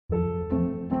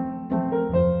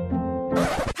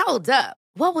Hold up.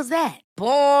 What was that?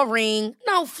 Boring.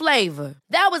 No flavor.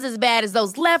 That was as bad as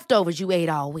those leftovers you ate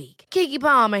all week. Keke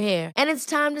Palmer here, and it's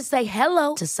time to say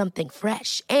hello to something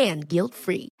fresh and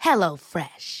guilt-free. Hello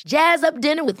Fresh. Jazz up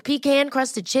dinner with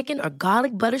pecan-crusted chicken or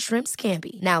garlic butter shrimp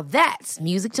scampi. Now that's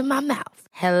music to my mouth.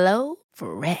 Hello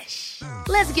Fresh.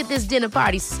 Let's get this dinner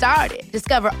party started.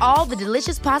 Discover all the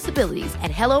delicious possibilities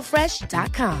at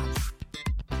hellofresh.com.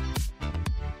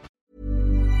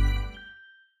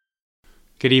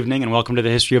 Good evening and welcome to the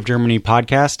History of Germany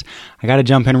podcast. I got to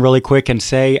jump in really quick and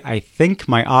say I think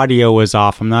my audio was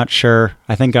off. I'm not sure.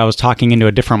 I think I was talking into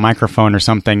a different microphone or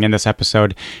something in this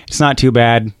episode. It's not too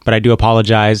bad, but I do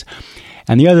apologize.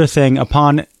 And the other thing,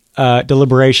 upon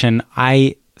deliberation,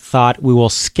 I thought we will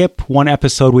skip one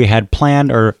episode we had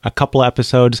planned, or a couple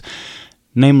episodes,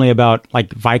 namely about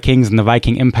like Vikings and the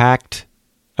Viking impact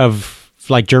of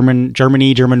like German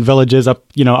villages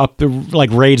up the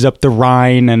like raids up the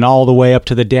Rhine and all the way up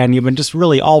to the Danube, and just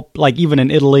really all, like, even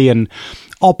in Italy and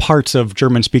all parts of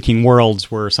German speaking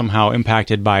worlds were somehow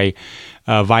impacted by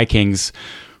Vikings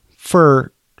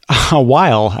for a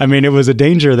while. I mean, it was a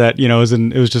danger that,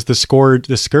 it was just the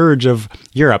scourge of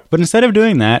Europe. But instead of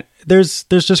doing that, there's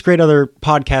just great other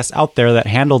podcasts out there that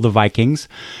handle the Vikings.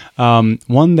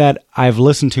 One that I've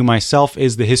listened to myself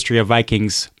is the History of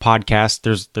Vikings podcast.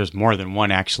 There's more than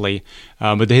one, actually,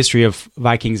 but the History of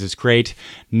Vikings is great.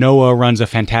 Noah runs a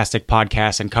fantastic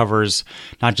podcast and covers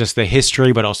not just the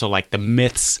history, but also like the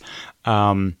myths.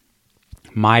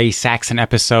 My Saxon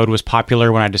episode was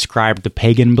popular when I described the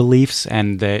pagan beliefs,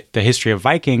 and the History of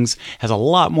Vikings has a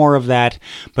lot more of that,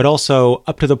 but also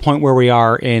up to the point where we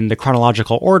are in the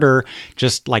chronological order,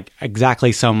 just like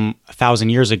exactly some 1,000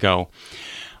 years ago.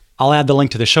 I'll add the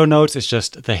link to the show notes. It's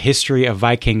just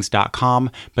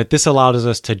thehistoryofvikings.com, but this allows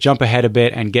us to jump ahead a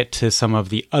bit and get to some of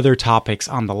the other topics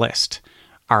on the list.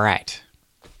 All right.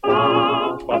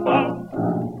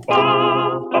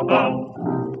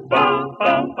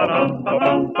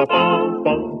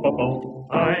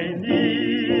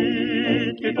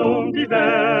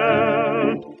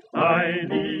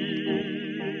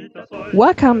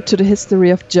 Welcome to the History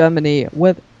of Germany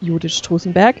with Judith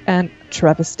Strusenberg and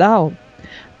Travis Dow.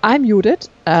 I'm Judith,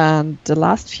 and the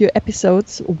last few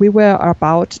episodes we were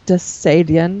about the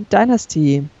Salian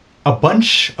dynasty. A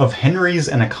bunch of Henrys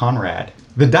and a Conrad.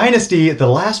 The dynasty, the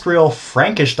last real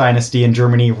Frankish dynasty in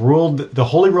Germany, ruled the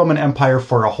Holy Roman Empire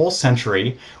for a whole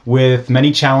century, with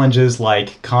many challenges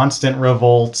like constant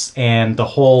revolts and the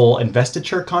whole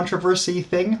investiture controversy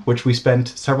thing, which we spent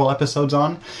several episodes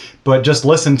on. But just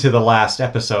listen to the last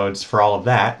episodes for all of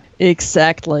that.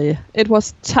 Exactly. It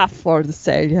was tough for the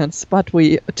Salians, but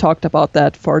we talked about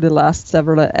that for the last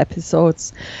several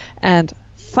episodes. And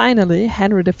finally,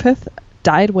 Henry V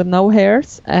died with no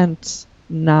heirs, and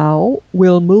now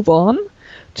we'll move on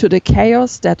to the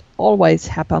chaos that always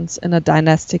happens in a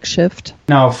dynastic shift.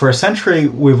 Now, for a century,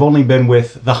 we've only been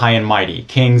with the high and mighty,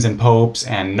 kings and popes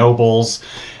and nobles,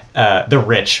 the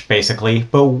rich, basically.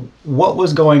 But what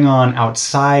was going on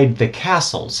outside the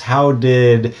castles? How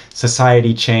did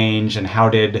society change, and how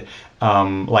did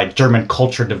German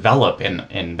culture develop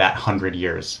in that 100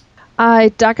 years? I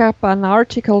dug up an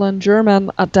article in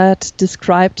German that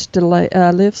described the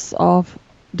lives of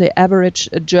the average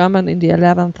German in the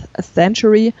 11th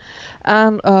century,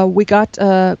 and we got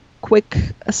a quick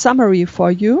summary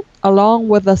for you. Along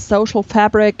with the social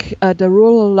fabric, the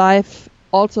rural life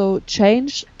also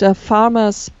changed. The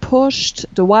farmers pushed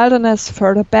the wilderness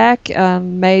further back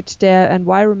and made their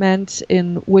environment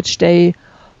in which they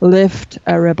lived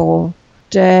arable.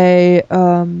 They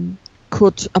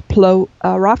could plow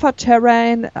a rougher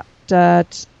terrain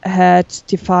that had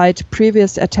defied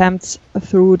previous attempts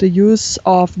through the use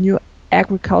of new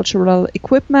agricultural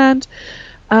equipment,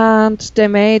 and they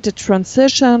made a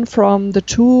transition from the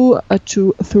 2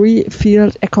 to 3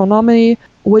 field economy,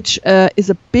 which is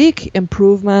a big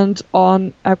improvement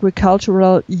on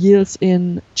agricultural yields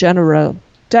in general.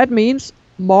 That means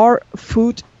more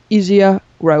food, easier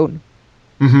grown.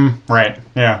 Mm-hmm. Right.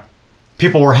 Yeah.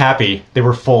 People were happy. They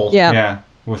were full. Yeah.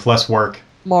 With less work.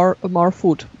 More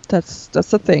food. That's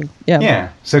the thing. Yeah. Yeah.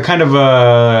 So kind of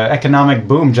a economic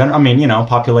boom.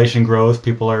 Population growth.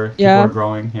 People are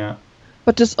growing. Yeah.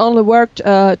 But this only worked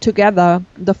together.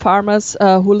 The farmers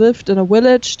who lived in a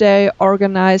village, they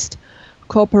organized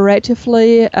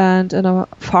cooperatively and in a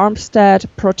farmstead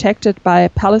protected by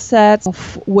palisades,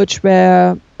 of which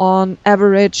were on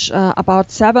average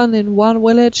about 7 in one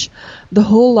village. The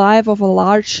whole life of a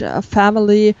large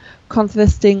family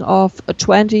consisting of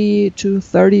 20 to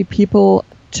 30 people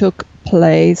took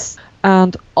place.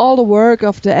 And all the work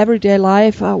of the everyday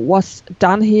life was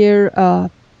done here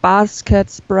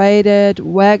baskets braided,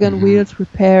 wagon wheels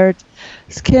repaired,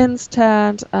 skins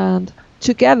tanned, and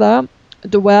together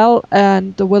the well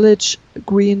and the village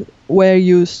green were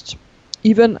used.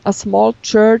 Even a small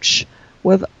church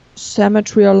with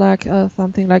cemetery or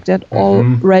something like that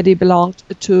already belonged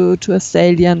to a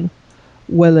Salian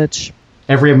village.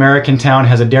 Every American town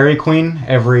has a Dairy Queen.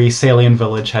 Every Salian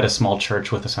village had a small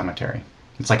church with a cemetery.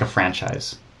 It's like a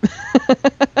franchise.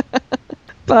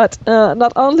 But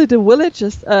not only the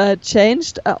villages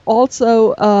changed,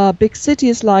 also big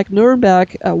cities like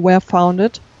Nuremberg were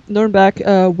founded. Nuremberg,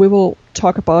 we will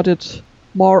talk about it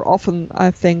more often,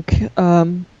 I think,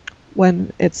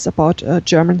 when it's about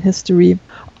German history.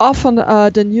 Often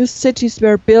the new cities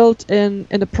were built in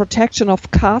the protection of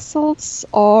castles,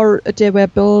 or they were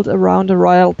built around a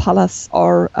royal palace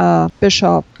or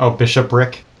bishop. Oh,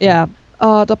 bishopric? Yeah.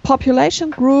 The population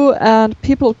grew and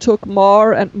people took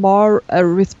more and more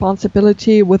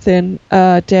responsibility within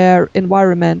their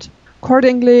environment.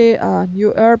 Accordingly,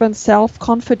 new urban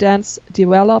self-confidence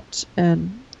developed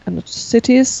in the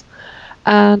cities.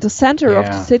 And the center of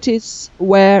the cities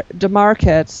were the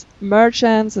markets.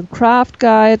 Merchants and craft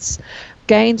guides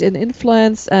gained in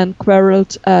influence and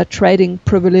quarreled trading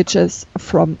privileges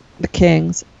from the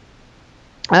kings.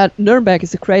 Nuremberg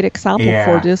is a great example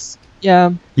for this.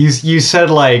 Yeah. You said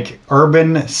like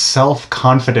urban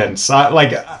self-confidence.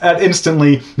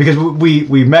 Instantly, because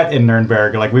we met in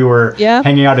Nuremberg, like we were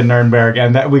hanging out in Nuremberg,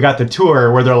 and we got the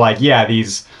tour where they're like,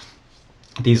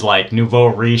 these like nouveau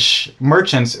riche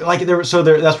merchants, that's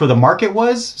where the market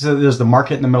was. So there's the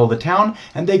market in the middle of the town,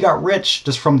 and they got rich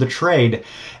just from the trade,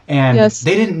 and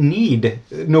they didn't need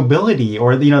nobility,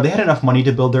 or they had enough money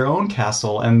to build their own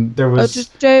castle, and there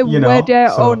was they were their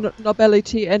own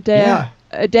nobility, and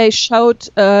they showed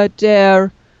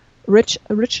their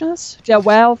richness, their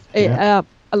wealth,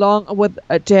 along with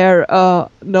their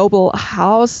noble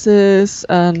houses,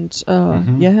 and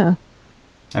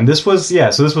And this was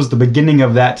the beginning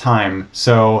of that time.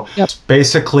 So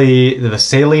basically the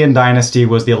Salian dynasty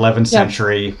was the 11th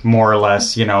century, more or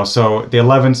less, so the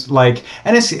 11th,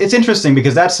 and it's interesting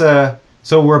because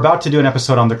so we're about to do an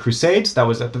episode on the Crusades. That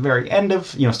was at the very end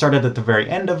of, started at the very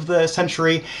end of the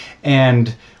century.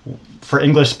 And for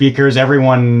English speakers,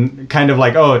 everyone kind of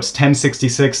like, oh, it's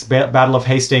 1066, Battle of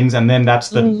Hastings. And then that's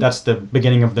the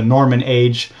beginning of the Norman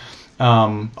Age.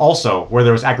 Also, where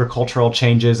there was agricultural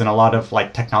changes and a lot of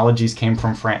like technologies came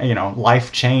from France,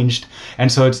 life changed.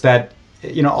 And so it's that,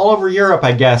 all over Europe,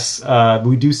 I guess,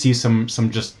 we do see some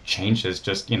just changes,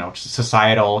 just,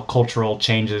 societal, cultural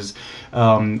changes,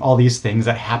 all these things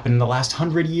that happened in the last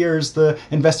 100 years, the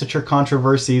investiture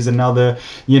controversies, and now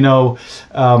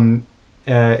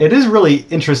it is really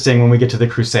interesting when we get to the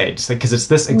Crusades, because it's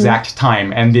this exact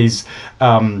time, and these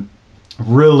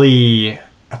really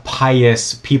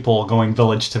pious people going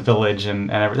village to village, and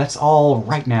that's all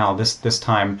right now, this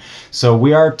time. So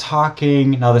we are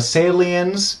talking now the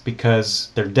Salians, because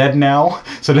they're dead now.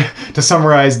 So to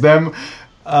summarize them,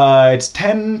 it's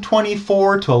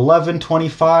 1024 to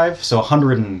 1125, so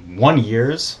 101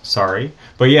 years, sorry.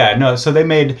 But so they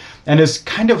made, and it's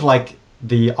kind of like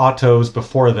the Ottos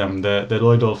before them, the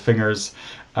Liudolfingers.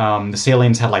 The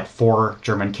Salians had like 4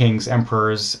 German kings,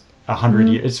 emperors, 100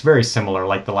 years. It's very similar.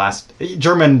 Like the last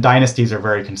German dynasties are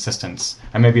very consistent,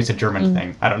 and maybe it's a German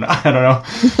thing. I don't know.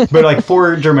 But like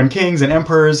 4 German kings and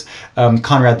emperors,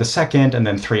 Conrad II, and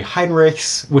then 3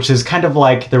 Heinrichs, which is kind of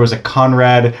like there was a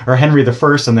Conrad or Henry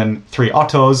I, and then 3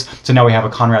 Ottos. So now we have a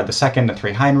Conrad II and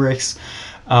 3 Heinrichs.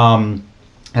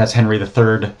 That's Henry III,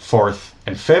 IV,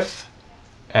 and V,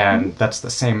 and that's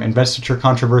the same investiture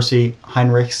controversy.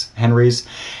 Henry's,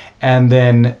 and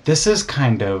then this is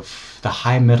kind of the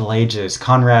High Middle Ages.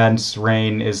 Conrad's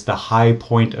reign is the high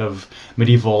point of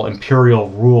medieval imperial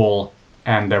rule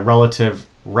and the relative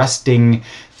resting,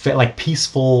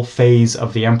 peaceful phase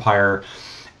of the empire.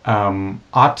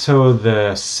 Otto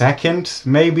II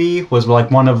maybe was like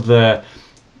one of the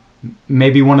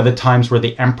times where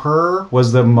the emperor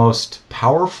was the most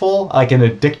powerful, like in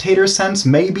a dictator sense,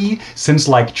 maybe, since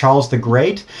like Charles the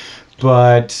Great.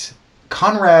 But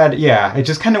Conrad, it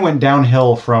just kind of went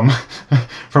downhill from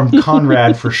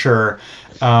Conrad for sure.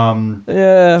 I mean,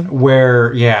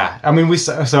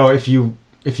 so if you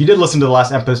did listen to the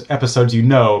last episodes,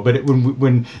 but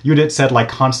when you did said like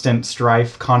constant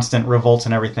strife, constant revolts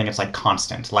and everything, it's like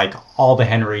constant, like all the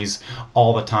Henrys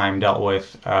all the time dealt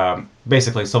with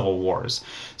basically civil wars.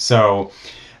 So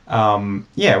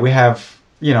we have,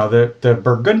 the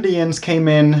Burgundians came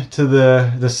in to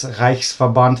this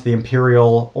Reichsverband, the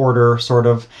imperial order, sort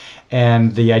of,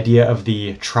 and the idea of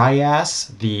the trias,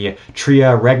 the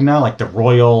tria regna, like the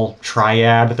royal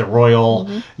triad, the royal,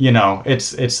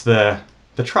 it's the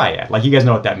the triad. Like, you guys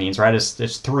know what that means, right?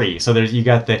 It's three. So you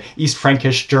got the East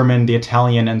Frankish, German, the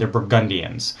Italian, and the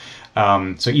Burgundians.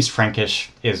 So East Frankish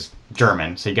is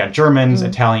German. So you got Germans,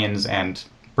 Italians, and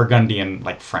Burgundian,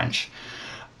 like French.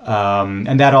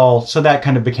 And that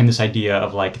kind of became this idea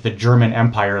of like the German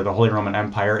Empire, the Holy Roman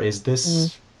Empire, is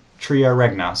this Tria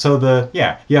Regna. So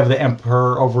you have the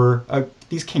emperor over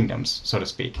these kingdoms, so to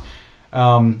speak.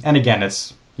 And again,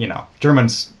 it's,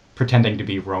 Germans pretending to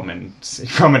be Roman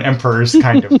emperors,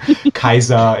 kind of.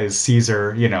 Kaiser is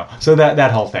Caesar, so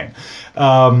that whole thing.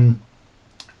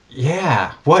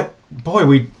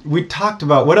 We talked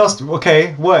about what else.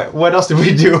 Okay, what else did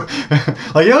we do?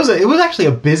 Like, it was actually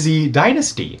a busy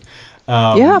dynasty.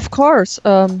 Yeah, of course.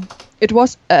 It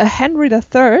was Henry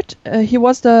III. He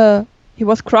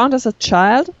was crowned as a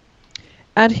child,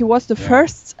 and he was the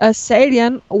first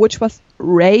Salian which was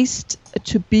raised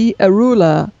to be a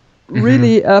ruler.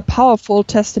 Really a powerful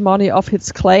testimony of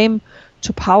his claim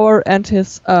to power and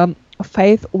his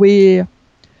faith. We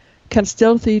can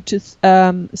still see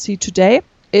today.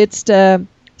 It's the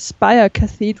Speyer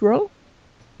Cathedral.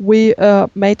 We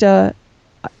made a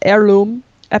heirloom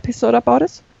episode about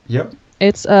it. Yep.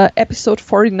 It's episode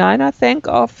 49, I think,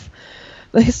 of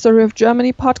the History of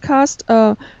Germany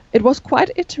podcast. It was quite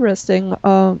interesting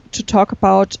to talk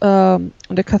about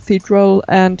the cathedral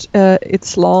and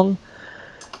its long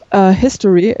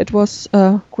history. It was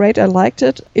great. I liked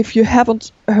it. If you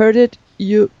haven't heard it,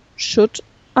 you should,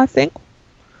 I think.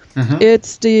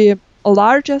 It's the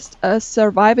largest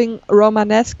surviving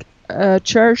Romanesque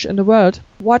church in the world.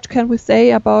 What can we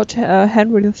say about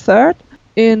Henry III?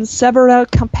 In several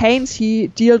campaigns, he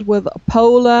dealt with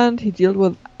Poland, he dealt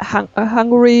with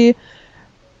Hungary,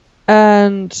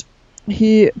 and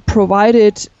he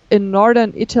provided in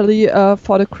northern Italy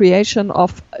for the creation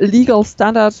of legal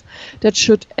standards that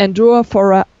should endure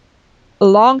for a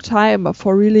long time,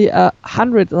 for really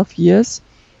hundreds of years.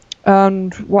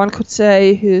 And one could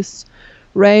say his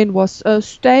reign was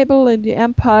stable in the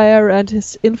empire, and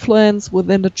his influence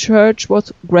within the church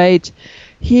was great.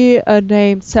 He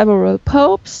named several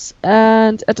popes,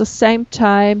 and at the same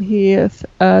time he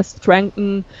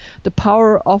strengthened the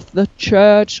power of the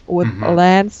church with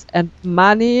lands and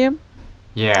money.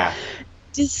 Yeah.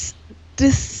 This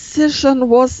decision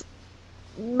was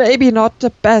maybe not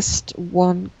the best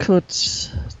one could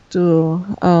do.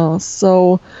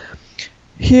 So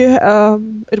here,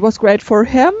 it was great for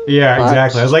him. Yeah,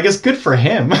 exactly. I was like, it's good for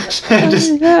him.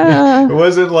 It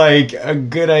wasn't like a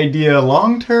good idea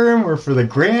long term or for the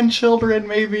grandchildren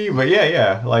maybe. But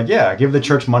give the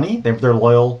church money. They're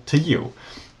loyal to you.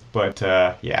 But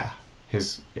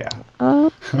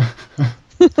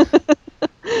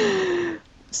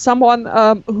Someone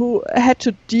who had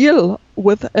to deal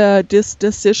with this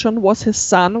decision was his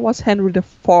son, was Henry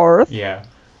IV. Yeah.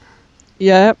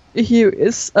 Yeah, he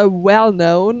is well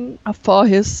known for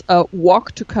his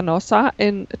walk to Canossa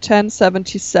in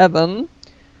 1077.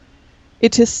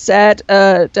 It is said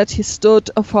that he stood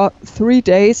for 3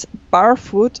 days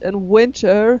barefoot in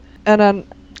winter and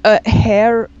a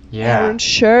iron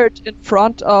shirt in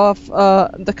front of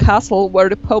the castle where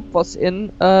the Pope was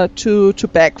in to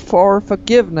beg for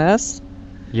forgiveness.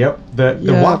 Yep,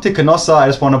 the walk to Canossa, I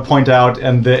just want to point out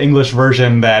in the English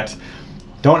version that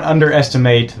don't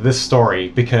underestimate this story,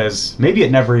 because maybe it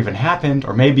never even happened,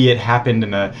 or maybe it happened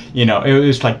in it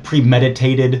was like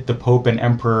premeditated. The Pope and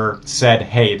Emperor said,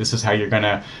 hey, this is how you're going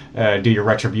to do your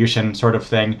retribution sort of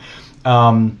thing.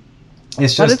 But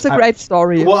it's a great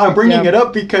story. Well, I'm bringing it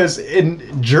up because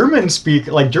in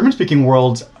German-speaking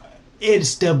worlds,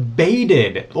 it's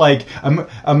debated. Like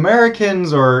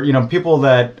Americans or people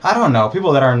that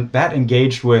aren't that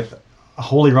engaged with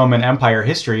Holy Roman Empire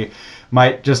history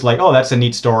might just like, oh, that's a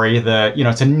neat story.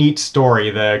 It's a neat story.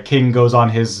 The king goes on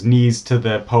his knees to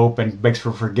the Pope and begs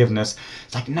for forgiveness.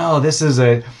 It's like, no, this is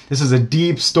a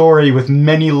deep story with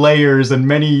many layers and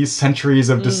many centuries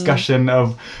of discussion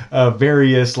of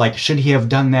various, like, should he have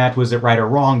done that? Was it right or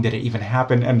wrong? Did it even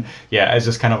happen? And yeah, it's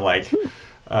just kind of like,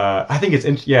 I think it's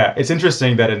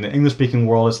interesting that in the English-speaking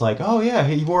world, it's like, oh yeah,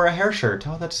 he wore a hair shirt.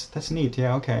 Oh, that's neat.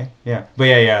 Yeah, okay, yeah. But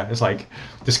yeah, it's like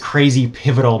this crazy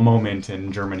pivotal moment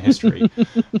in German history.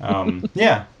 And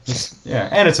it's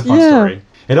a fun story.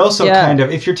 It also kind of,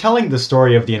 if you're telling the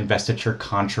story of the investiture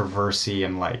controversy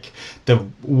and like the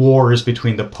wars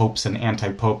between the popes and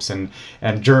anti-popes and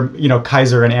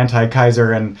Kaiser and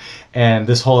anti-Kaiser and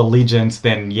this whole allegiance,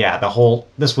 then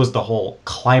this was the whole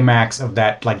climax of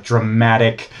that like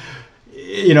dramatic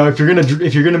if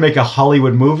you're gonna make a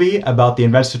Hollywood movie about the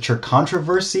investiture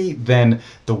controversy, then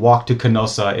the walk to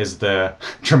Canossa is the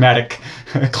dramatic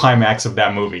climax of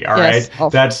that movie. All right,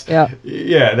 that's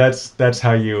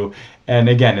how you. And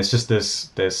again, it's just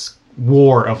this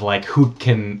war of like who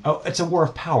can. Oh, it's a war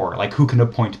of power. Like who can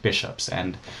appoint bishops,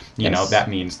 and that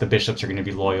means the bishops are going to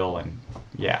be loyal, and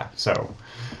so.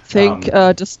 I think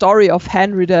the story of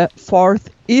Henry IV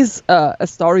is a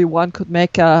story one could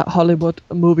make a Hollywood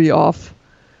movie of.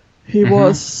 He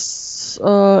was,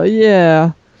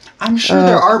 I'm sure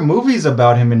there are movies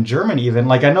about him in Germany even.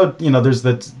 Like, I know, there's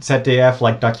the ZDF,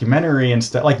 like, documentary and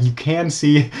stuff. Like, you can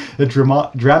see the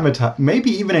drama,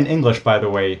 maybe even in English, by the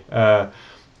way.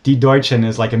 Die Deutschen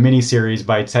is, like, a mini-series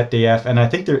by ZDF. And I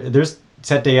think there's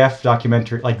ZDF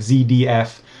documentary, like,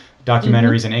 ZDF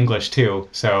documentaries in English, too.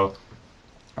 So...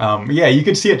 you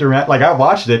could see it like I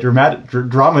watched it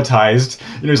dramatized.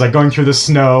 He's like going through the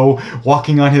snow,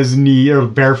 walking on his knee or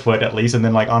barefoot at least, and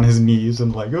then like on his knees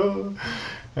and like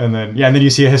and then you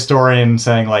see a historian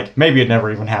saying like maybe it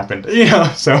never even happened.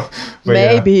 So but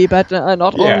maybe, but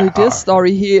not only this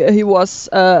story. He was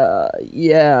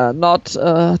not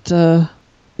the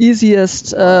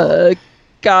easiest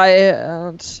guy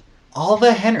and all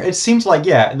the Henry. It seems like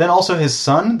Then also his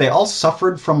son. They all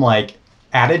suffered from like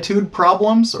attitude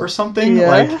problems or something.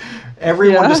 Like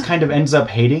everyone just kind of ends up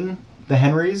hating the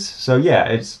Henrys. So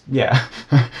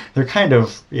they're kind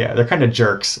of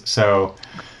jerks. So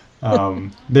so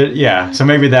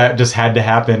maybe that just had to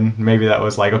happen. Maybe that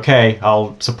was like, okay,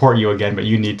 I'll support you again, but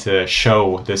you need to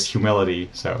show this humility.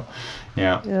 So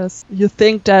yes, you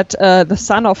think that the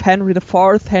son of Henry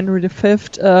IV, Henry V,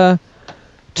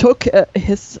 took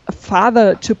his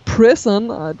father to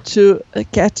prison to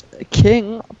get a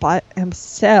king by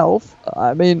himself.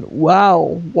 I mean,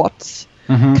 wow, what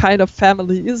kind of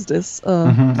family is this?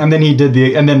 And then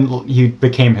he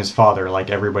became his father. Like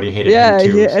everybody hated him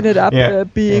too. He ended up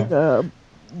being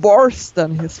worse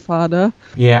than his father.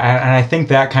 Yeah, and I think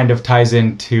that kind of ties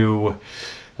into.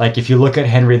 Like if you look at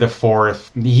Henry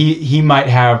IV, he might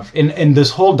have in this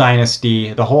whole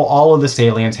dynasty, all of the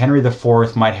Salians, Henry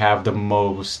IV might have the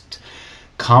most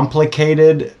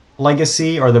complicated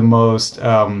legacy or the most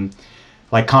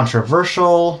like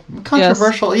controversial.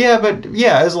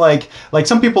 Is like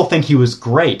some people think he was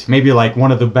great, maybe like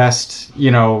one of the best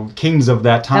kings of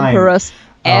that time. Emperors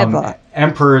ever.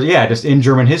 Emperors, just in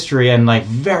German history, and like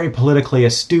very politically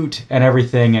astute and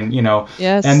everything, and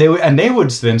and they would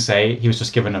then say he was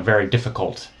just given a very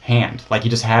difficult hand, like he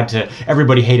just had to.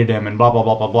 Everybody hated him, and blah blah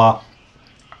blah blah blah.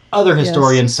 Other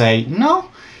historians say no,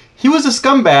 he was a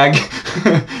scumbag.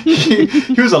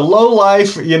 he was a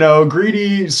lowlife,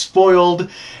 greedy, spoiled,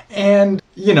 and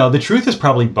the truth is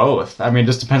probably both. I mean, it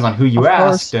just depends on who you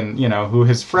asked, and who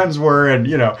his friends were, and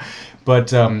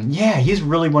but he's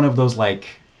really one of those like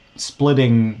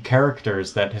splitting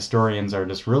characters that historians are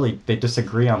just really, they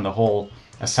disagree on the whole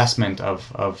assessment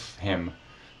of him.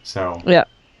 So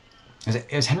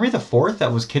is Henry IV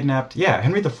that was kidnapped?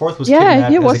 Henry IV was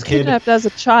kidnapped. He was kidnapped as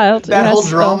a child. That whole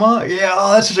drama.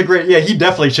 That's such a great. He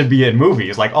definitely should be in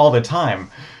movies like all the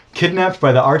time. Kidnapped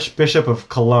by the Archbishop of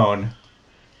Cologne.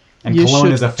 And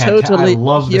Cologne is a fantastic. I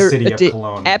love the city of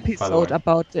Cologne. Episode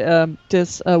about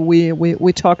this.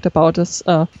 We talked about this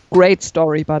great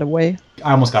story, by the way.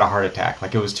 I almost got a heart attack.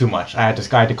 Like it was too much. I had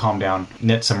to calm down,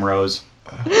 knit some rows.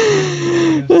 But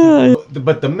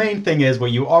the main thing is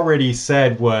what you already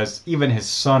said was even his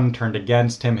son turned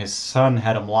against him. His son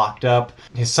had him locked up.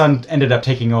 His son ended up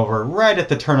taking over right at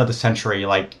the turn of the century,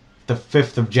 like the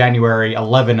 5th of January,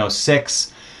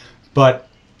 1106. But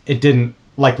it didn't.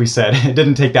 Like we said, it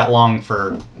didn't take that long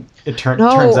for it.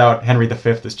 Turns out Henry V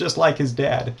is just like his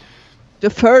dad. The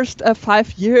first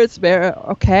 5 years were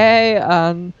okay,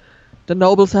 and the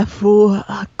nobles have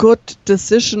a good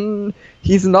decision.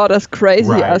 He's not as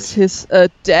crazy as his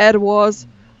dad was.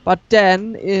 But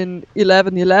then in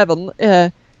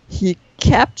 1111, he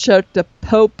captured the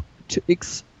Pope to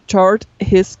extort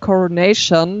his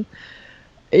coronation.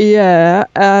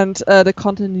 And the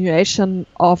continuation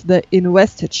of the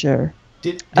investiture.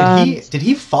 Did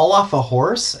he fall off a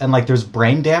horse and like there's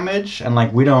brain damage and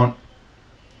like we don't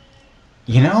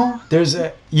there's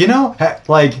a do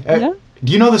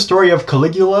you know the story of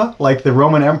Caligula, like the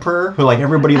Roman emperor who like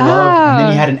everybody loved, and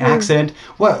then he had an accident?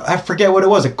 I forget what it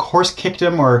was. A horse kicked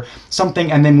him or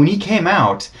something, and then when he came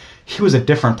out, he was a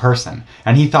different person,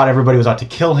 and he thought everybody was out to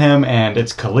kill him, and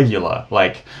it's Caligula,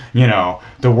 like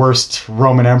the worst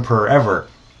Roman emperor ever.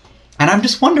 And I'm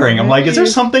just wondering, I'm like, is there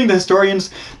something the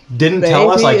historians didn't tell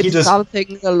us? Like, it's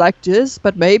something like this,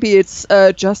 but maybe it's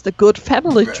just a good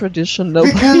family tradition.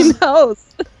 Nobody knows.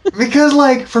 Because,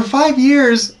 like, for 5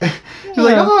 years, he's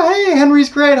like, oh, hey, Henry's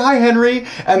great, hi, Henry,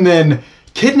 and then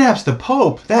kidnaps the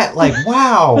Pope. That, like,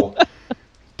 wow.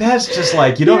 That's just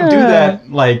like, you don't do that,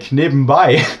 like,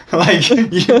 nebenbei. Like,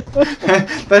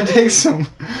 that takes some,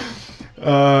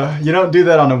 you don't do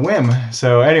that on a whim.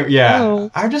 So, anyway,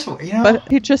 I just, But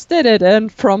he just did it, and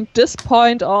from this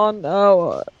point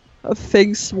on,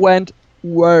 things went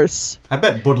worse. I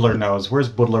bet Budler knows. Where's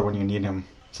Budler when you need him?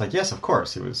 It's like, yes, of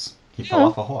course, he fell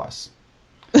off a horse.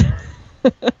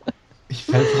 He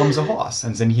fell from the horse,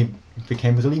 and then he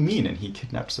became really mean, and he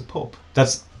kidnapped the Pope.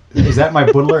 Is that my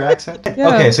Budler accent?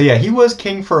 Yeah. Okay, so he was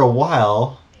king for a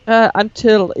while.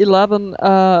 Until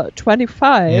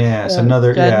 1125. Yeah, so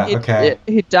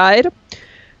he died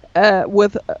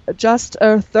with just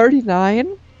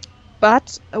 39,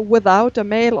 but without a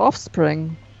male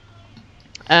offspring.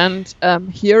 And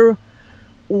here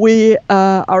we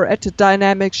are at a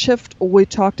dynamic shift we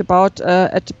talked about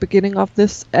at the beginning of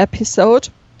this episode.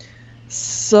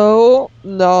 So,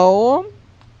 no,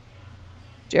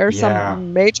 there are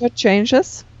some major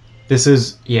changes. This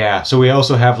is, so we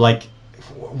also have, like,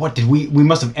 what did we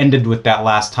must have ended with that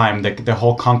last time, the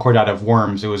whole Concordat of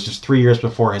Worms. It was just 3 years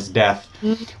before his death,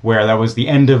 where that was the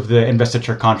end of the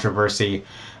investiture controversy,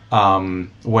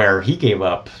 where he gave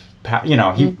up,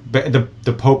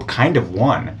 the Pope kind of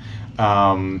won.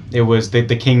 It was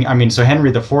the king, so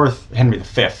Henry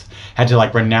V had to,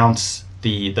 like, renounce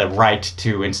the right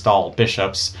to install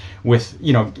bishops with,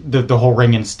 the whole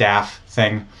ring and staff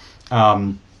thing,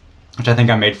 which I think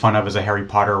I made fun of as a Harry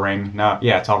Potter ring. No,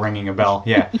 it's all ringing a bell.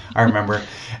 Yeah, I remember.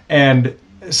 And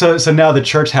so now the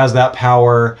church has that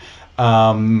power.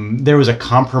 There was a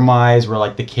compromise where,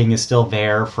 like, the king is still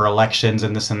there for elections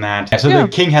and this and that. So the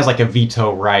king has, like, a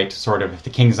veto right, sort of. If the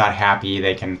king's not happy,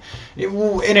 they can...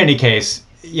 In any case,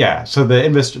 so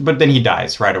but then he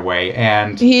dies right away,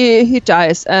 and... He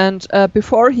dies, and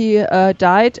before he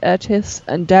died at his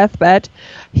deathbed,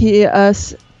 he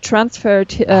transferred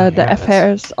the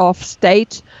affairs of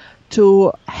state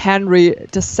to Henry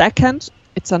II.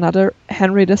 It's another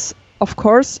Henry, of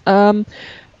course.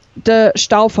 The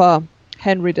Stauffer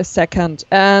Henry II,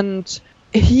 and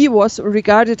he was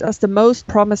regarded as the most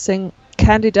promising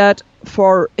candidate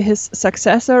for his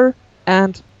successor,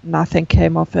 and nothing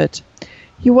came of it.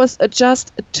 He was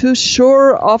just too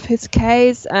sure of his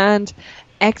case and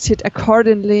acted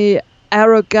accordingly,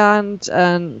 arrogant,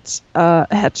 and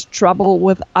had trouble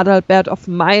with Adalbert of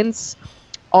Mainz,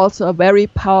 also a very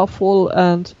powerful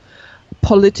and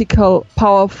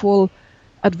powerful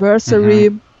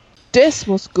adversary. This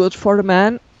was good for the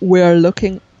man we're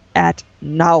looking at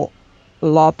now,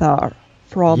 Lothar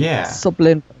from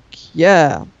Supplinburg.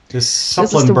 Yeah. This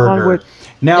Supplinburger.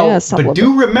 Now, but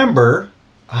do remember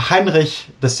Henry II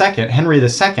of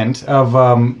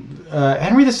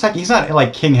Henry II. He's not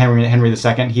like King Henry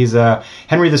II. He's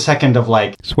Henry II of,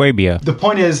 like, Swabia. The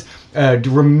point is,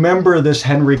 remember this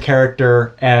Henry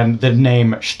character and the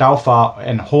name Stauffa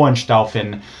and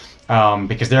Hohenstaufen,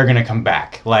 because they're going to come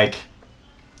back. Like,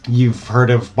 you've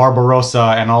heard of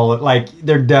Barbarossa and all, like,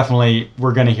 we're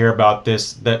going to hear about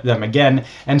them again.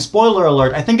 And spoiler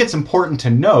alert, I think it's important to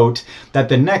note that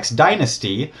the next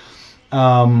dynasty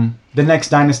of,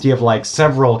 like,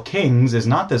 several kings is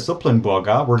not the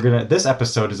Supplinburger. This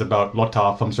episode is about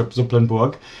Lothar from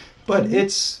Supplinburg, but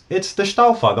it's the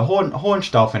Stauffa, the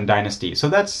Hohenstaufen dynasty. So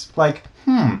that's like,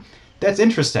 that's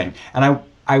interesting. And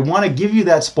I want to give you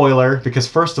that spoiler because,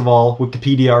 first of all,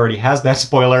 Wikipedia already has that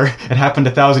spoiler. It happened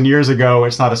 1,000 years ago.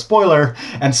 It's not a spoiler.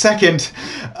 And second,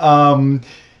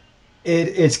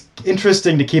 it's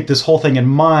interesting to keep this whole thing in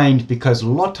mind because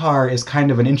Lothar is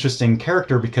kind of an interesting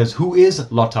character, because who is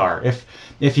Lothar?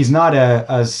 If he's not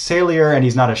a Salier and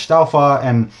he's not a Stauffa,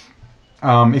 and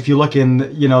if you look in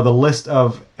the list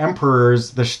of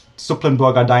emperors, the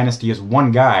Supplinburger dynasty is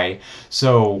one guy.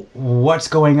 So what's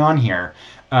going on here?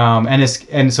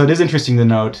 And so it is interesting to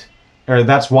note, or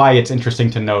that's why it's interesting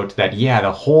to note that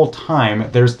the whole time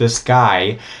there's this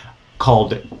guy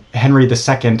called Henry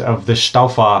II of the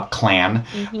Stauffa clan,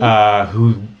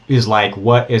 who is like,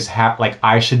 what is like,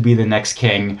 I should be the next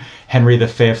king. Henry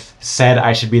V said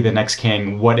I should be the next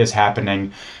king. What is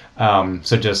happening?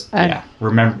 So just,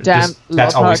 remember,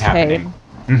 that's always happening.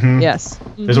 Yes.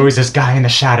 There's always this guy in the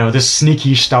shadow, this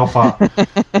sneaky Stauffa.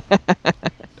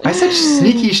 I said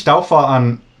sneaky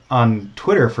Stauffa on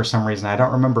Twitter for some reason. I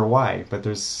don't remember why, but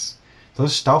those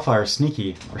Stauffa are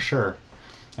sneaky for sure.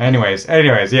 Anyways,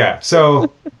 yeah.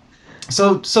 So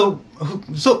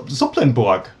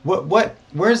Supplinburg. Where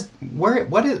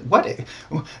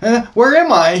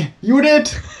am I,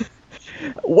 Judith?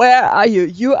 Where are you?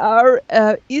 You are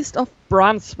east of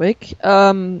Brunswick.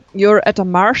 You're at a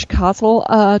marsh castle.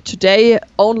 Today,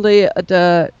 only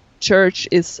the church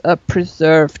is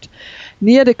preserved.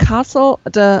 Near the castle,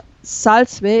 the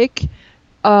Salzweg,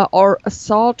 or a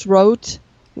salt road,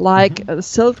 like a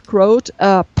Silk Road,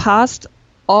 passed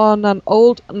on an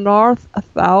old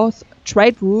north-south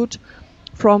trade route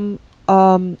from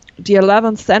the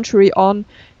 11th century on.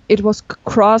 It was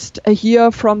crossed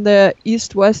here from the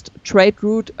east-west trade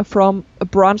route from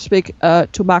Brunswick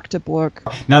to Magdeburg.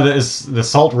 Now, the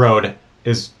Salt Road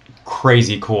is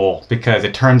crazy cool because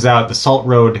it turns out the Salt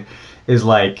Road is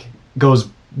goes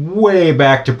way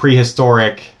back to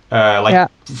prehistoric,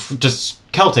 just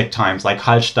Celtic times, like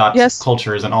Hallstatt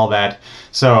cultures and all that.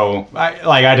 So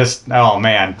oh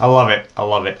man, I love it.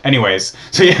 Anyways,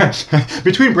 so yeah,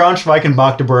 between Braunschweig and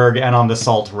Magdeburg and on the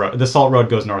Salt Road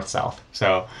goes north-south.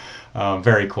 So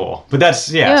very cool. But that's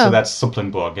so that's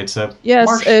Supplinburg. It's a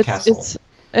marsh castle.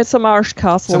 It's a marsh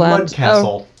castle. It's a mud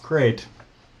castle. Great.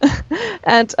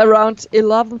 And around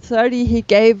 1130, he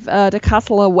gave the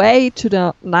castle away to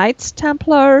the Knights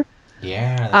Templar.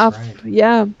 Yeah, that's right.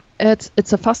 Yeah,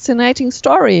 it's a fascinating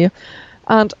story.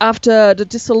 And after the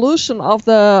dissolution of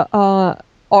the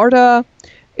order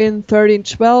in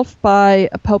 1312 by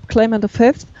Pope Clement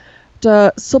V,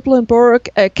 the Supplinburg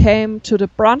came to the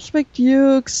Brunswick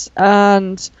dukes,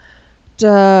 and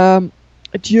the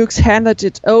dukes handed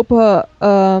it over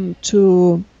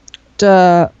to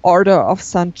the Order of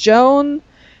St. John,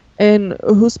 in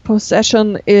whose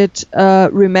possession it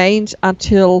remained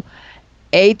until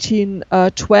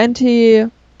 1820.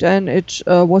 Then it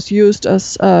was used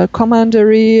as a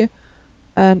commandery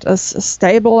and as a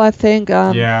stable, I think.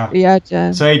 So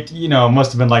it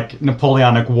must have been like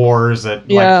Napoleonic Wars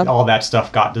that all that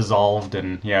stuff got dissolved,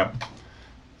 and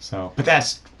So, but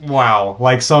that's wow,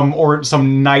 like some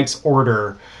knight's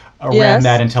order ran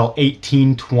that until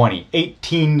 1820.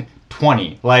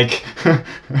 1820. Like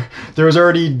there was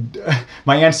already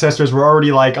my ancestors were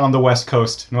already on the West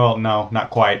Coast. Well, no,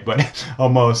 not quite, but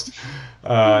almost.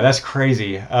 That's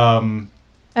crazy. And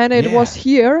it was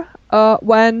here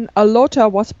when Lothar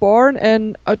was born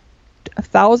in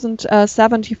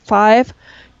 1075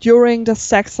 during the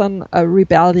Saxon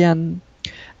rebellion.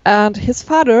 And his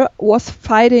father was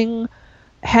fighting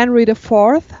Henry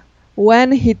IV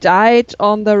when he died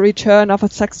on the return of a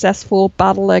successful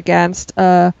battle against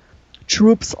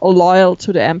troops loyal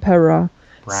to the emperor.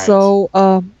 Right. So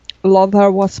Lothar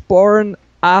was born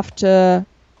after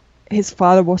his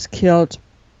father was killed.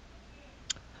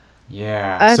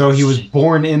 Yeah, and so he was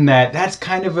born in that. That's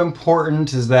kind of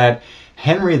important, is that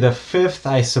Henry V,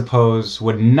 I suppose,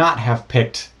 would not have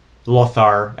picked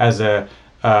Lothar as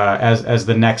as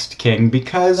the next king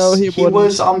because he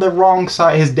was on the wrong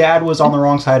side. His dad was on the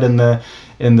wrong side in the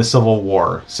Civil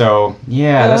War. So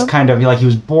that's kind of he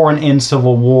was born in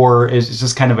Civil War. It's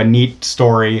just kind of a neat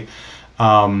story,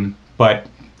 but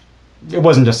it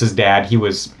wasn't just his dad. He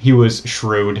was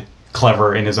shrewd,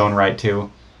 clever in his own right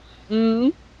too.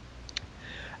 Mm.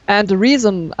 And the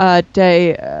reason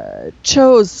they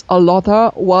chose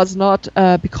Lothar was not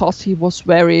because he was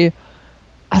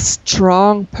a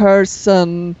strong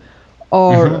person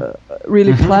or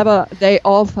really clever. They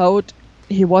all thought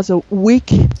he was a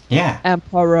weak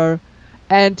emperor,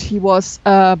 and he was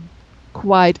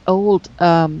quite old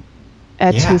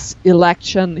at his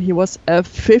election. He was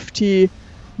 50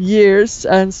 years,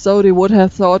 and so they would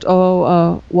have thought,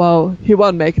 well, he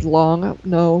won't make it long.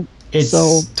 No. It's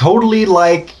totally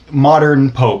like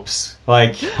modern popes,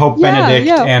 like Pope Benedict,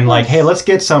 and hey, let's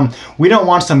get we don't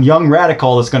want some young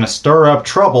radical that's going to stir up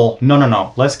trouble.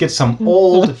 No. Let's get some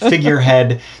old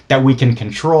figurehead that we can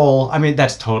control. I mean,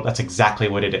 that's exactly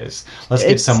what it is. Let's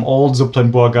get some old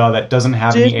Supplinburger that doesn't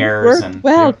have any heirs. And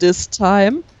this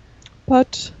time,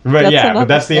 but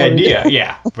that's the idea.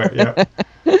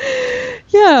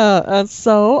 Yeah, and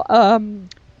so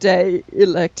they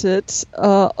elected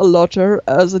Lothar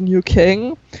as a new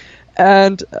king,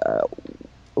 and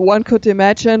one could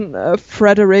imagine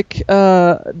Frederick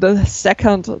the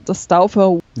Second, the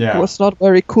Stauffer, was not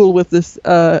very cool with this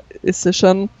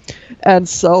decision, and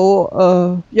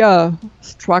so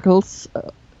struggles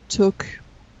took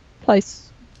place.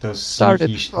 Those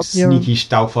sneaky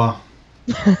Stauffer.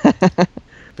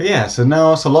 But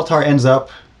so Lothar ends up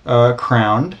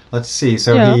crowned. Let's see.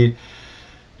 So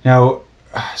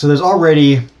So there's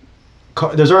already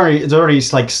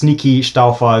like sneaky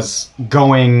Stauffers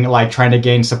going, like trying to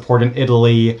gain support in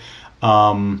Italy.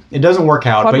 It doesn't work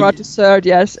out. Conrad III,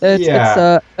 yes, it's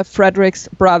a Frederick's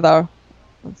brother.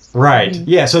 Right.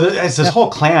 Yeah. So it's this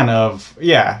whole clan of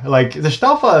like the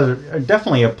Stauffers are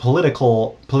definitely a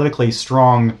politically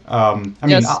strong.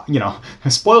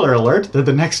 Spoiler alert, they're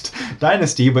the next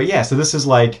dynasty. But so this is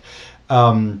like.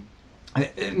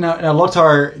 Now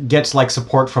Lothar gets like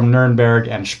support from Nuremberg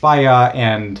and Speyer,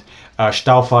 and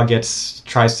Staufer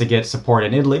tries to get support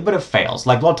in Italy, but it fails.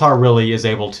 Like Lothar really is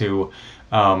able to,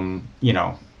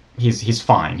 he's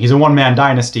fine. He's a one-man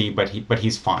dynasty, but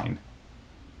he's fine.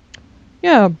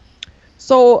 Yeah.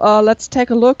 So let's take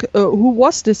a look. Who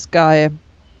was this guy?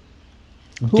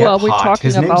 Who are we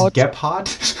talking about? His name's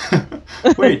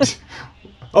Gebhard? Wait.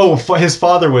 Oh, his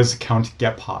father was Count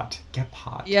Gebhard.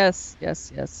 Gebhard. Yes.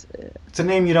 It's a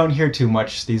name you don't hear too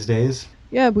much these days.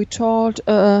 Yeah, we told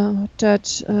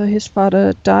that his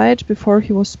father died before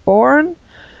he was born,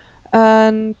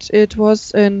 and it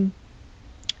was in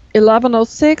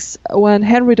 1106 when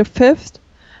Henry V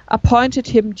appointed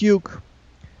him duke.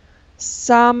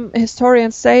 Some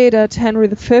historians say that Henry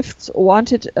V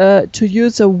wanted to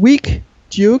use a weak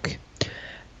duke,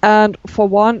 and for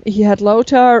one he had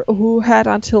Lothar, who had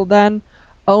until then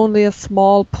only a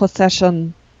small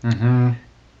possession. Mm-hmm.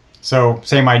 So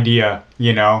same idea,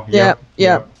 Yeah.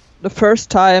 The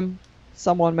first time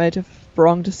someone made a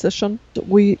wrong decision.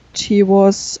 He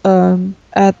was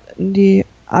at the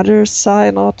other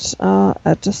side, not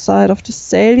at the side of the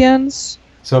Salians.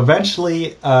 So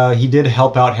eventually he did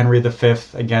help out Henry V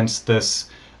against this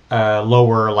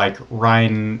lower, like,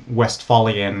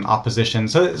 Rhine-Westphalian opposition.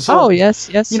 So oh, yes.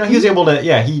 He was able to,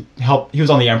 he helped. He was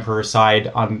on the emperor's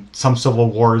side on some civil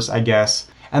wars, I guess.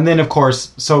 And then, of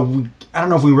course, I don't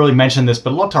know if we really mentioned this,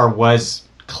 but Lothar was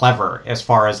clever as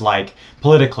far as, like,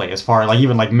 politically, as far as, like,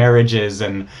 even, like, marriages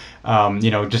and,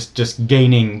 just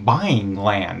buying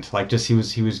land. Like, just he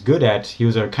was good at, he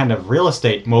was a kind of real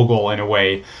estate mogul in a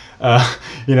way. So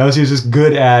he was just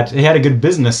good at, he had a good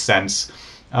business sense.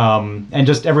 And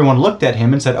just everyone looked at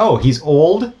him and said, oh, he's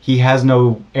old, he has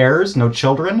no heirs, no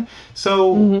children,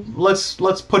 so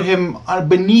let's put him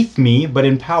beneath me, but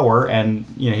in power. And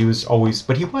he was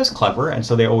clever, and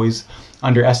so they always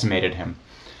underestimated him.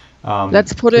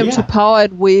 Let's put him to power,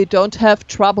 and we don't have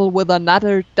trouble with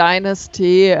another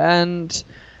dynasty and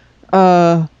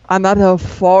another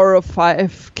 4 or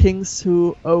 5 kings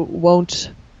who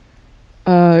won't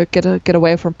get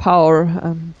away from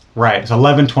power. Right. So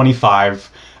 1125,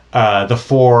 the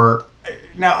 4.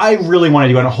 Now, I really want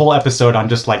to do a whole episode on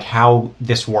just like how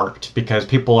this worked, because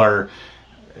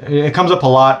it comes up a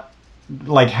lot.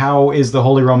 Like, how is the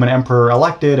Holy Roman Emperor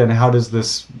elected, and how does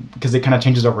this? Because it kind of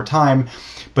changes over time.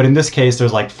 But in this case,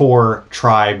 there's like 4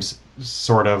 tribes,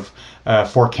 sort of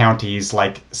 4 counties,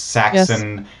 like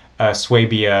Saxon,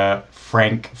 Swabia,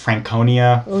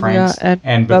 Franconia, Franks,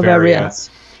 and Bavaria.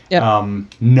 Yeah.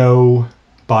 No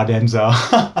Badenza.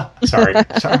 sorry.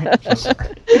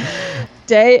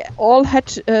 They all had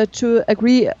to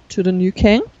agree to the new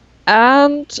king,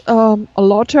 and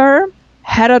Lothar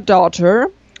had a daughter,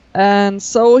 and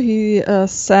so he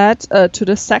said to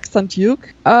the Saxon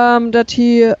duke that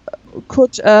he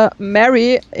could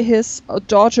marry his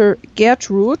daughter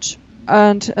Gertrude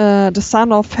and the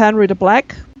son of Henry the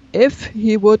Black if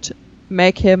he would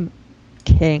make him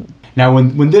king. Now,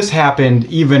 when this happened,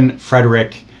 even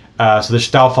Frederick, so the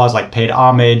Staufers paid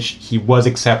homage. He was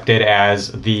accepted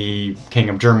as the king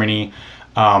of Germany.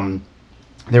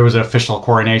 There was an official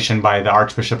coronation by the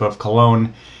Archbishop of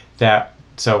Cologne,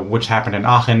 which happened in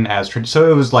Aachen so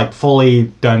it was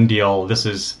fully done deal. This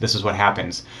is what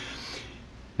happens.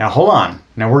 Now, hold on.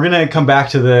 Now, we're going to come back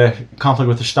to the conflict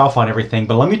with the Staufer and everything,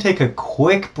 but let me take a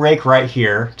quick break right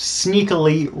here,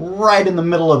 sneakily, right in the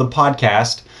middle of the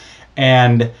podcast,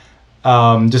 and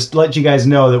just let you guys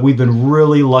know that we've been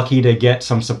really lucky to get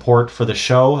some support for the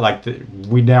show.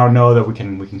 We now know that we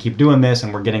can keep doing this,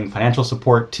 and we're getting financial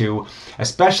support to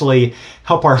especially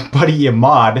help our buddy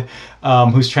Imad,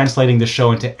 who's translating the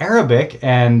show into Arabic.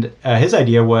 And his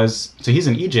idea was, so he's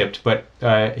in Egypt, but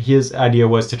his idea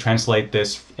was to translate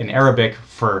this in Arabic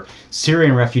for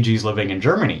Syrian refugees living in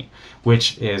Germany,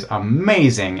 which is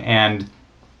amazing. And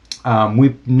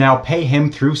we now pay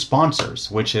him through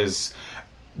sponsors, which is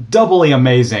doubly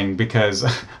amazing because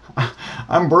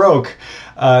I'm broke.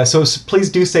 So please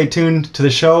do stay tuned to the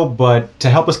show, but to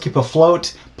help us keep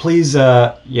afloat, please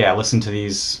listen to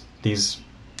these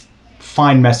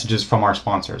fine messages from our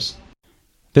sponsors.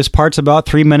 This part's about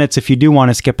 3 minutes if you do want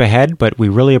to skip ahead, but we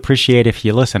really appreciate if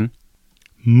you listen.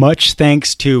 Much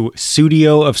thanks to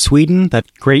Sudio of Sweden, the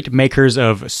great makers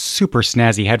of super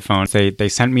snazzy headphones. They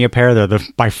sent me a pair. They're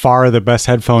by far the best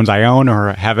headphones I own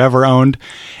or have ever owned.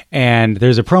 And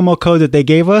there's a promo code that they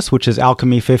gave us, which is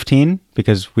Alchemy15,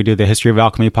 because we do the History of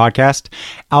Alchemy podcast.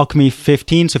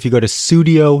 Alchemy15. So if you go to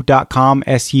sudio.com,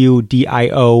 sudio.com,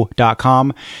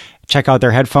 check out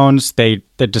their headphones. They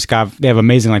have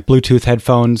amazing Bluetooth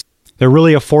headphones. They're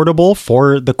really affordable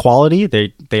for the quality.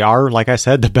 They are, like I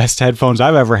said, the best headphones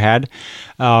I've ever had.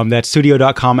 That's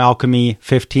studio.com Alchemy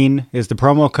 15 is the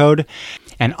promo code.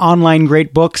 And Online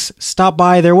Great Books, stop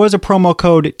by. There was a promo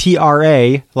code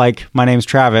TRA, like my name's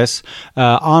Travis,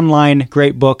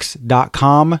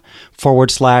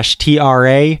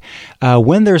 onlinegreatbooks.com/TRA.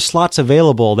 When there's slots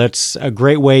available, that's a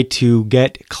great way to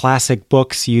get classic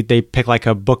books. They pick like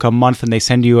a book a month and they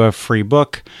send you a free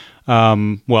book.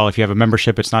 Well, if you have a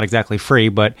membership, it's not exactly free,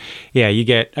 but yeah, you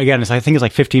get, again, I think it's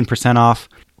like 15% off.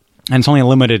 And it's only a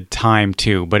limited time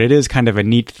too, but it is kind of a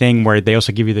neat thing where they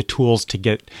also give you the tools to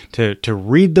get to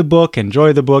read the book,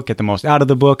 enjoy the book, get the most out of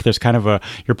the book. There's kind of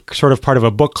you're sort of part of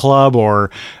a book club or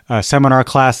seminar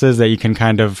classes that you can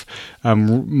kind of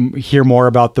hear more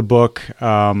about the book,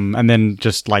 and then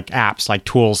just like apps, like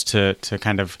tools to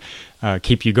kind of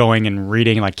keep you going and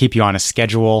reading, like keep you on a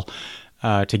schedule.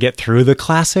 To get through the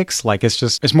classics. Like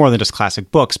it's more than just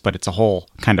classic books, but it's a whole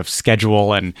kind of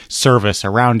schedule and service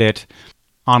around it.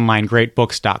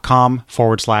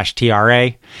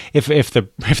 onlinegreatbooks.com/TRA if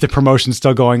the promotion's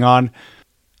still going on.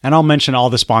 And I'll mention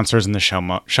all the sponsors in the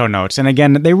show notes. And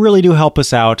again, they really do help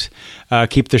us out,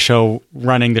 keep the show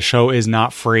running. The show is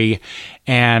not free.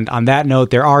 And on that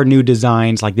note, there are new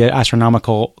designs like the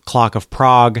Astronomical Clock of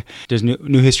Prague. There's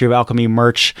new History of Alchemy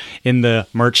merch in the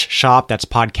merch shop. That's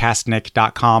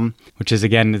podcastnik.com, which is,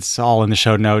 again, it's all in the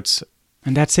show notes.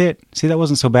 And that's it. See, that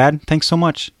wasn't so bad. Thanks so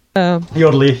much.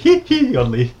 Yodely,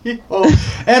 yodely. Oh,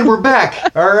 and we're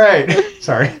back. All right.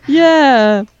 Sorry.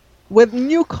 Yeah. With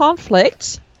new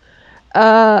conflicts,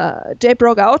 they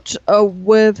broke out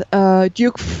with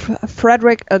Duke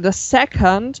Frederick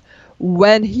II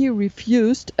when he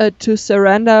refused to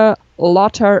surrender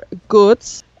Lothar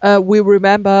goods. We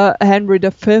remember Henry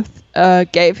V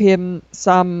gave him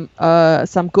some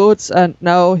goods, and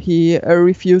now he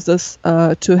refuses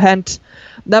to hand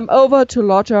them over to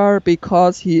Lothar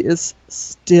because he is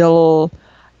still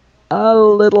a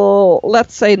little,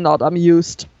 let's say, not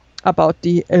amused about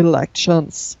the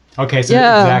elections. Okay, so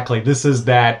exactly. This is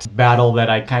that battle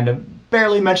that I kind of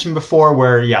barely mentioned before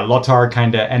where, Lothar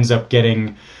kind of ends up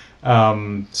getting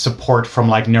support from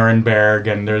like Nuremberg,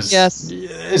 and it's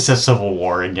a civil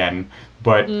war again.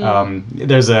 But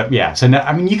there's so now,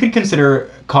 I mean, you could consider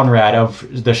Conrad of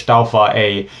the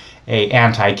Staufer a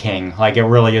anti-king. Like, it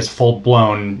really is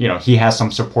full-blown, he has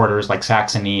some supporters like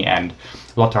Saxony, and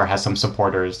Lothar has some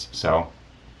supporters, so.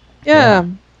 Yeah.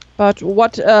 But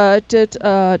what did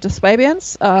the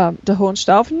Swabians, the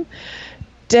Hohenstaufen?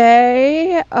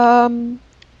 They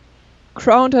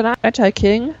crowned an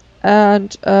anti-king,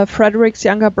 and Frederick's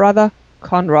younger brother,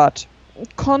 Conrad.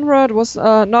 Conrad was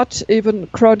not even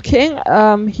crowned king.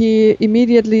 He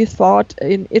immediately fought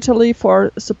in Italy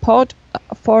for support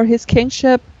for his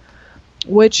kingship,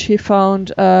 which he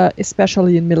found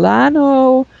especially in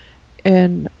Milano,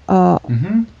 in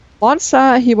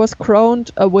Monza. He was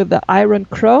crowned with the Iron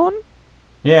Crown.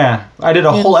 Yeah, I did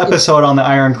a whole episode on the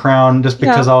Iron Crown just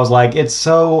because I was like, it's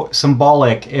so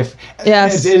symbolic. It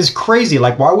is crazy.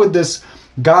 Like, why would this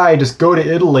guy just go to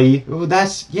Italy?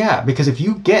 Because if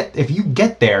you get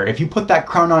there, if you put that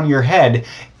crown on your head,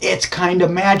 it's kind of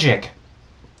magic.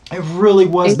 It really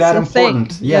was that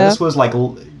important. This was like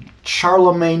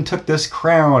Charlemagne took this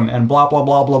crown and blah, blah,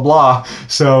 blah, blah, blah.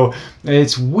 So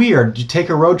it's weird. You take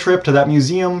a road trip to that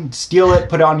museum, steal it,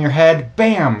 put it on your head,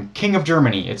 bam, King of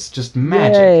Germany. It's just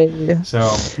magic. Yay.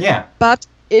 So, yeah. But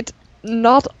it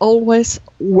not always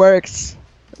works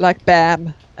like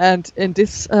bam. And in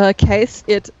this case,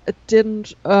 it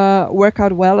didn't work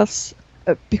out well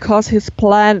because his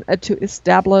plan to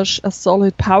establish a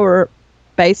solid power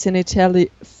base in Italy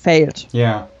failed.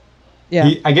 Yeah. Yeah.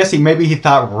 I guess he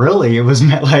thought really it was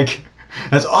meant like,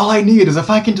 that's all I need is if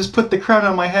I can just put the crown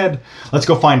on my head. Let's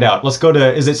go find out. Let's go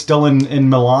to, is it still in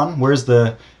Milan? Where's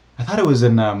I thought it was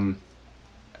in,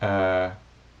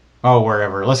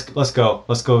 wherever. Let's go.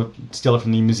 Let's go steal it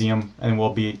from the museum and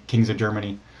we'll be kings of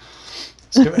Germany.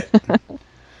 Let's do it.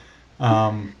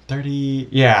 30,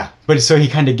 yeah. But so he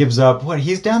kind of gives up.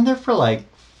 He's down there for like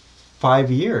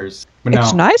 5 years. But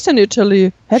it's nice in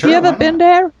Italy. Have you ever been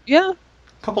there? Yeah.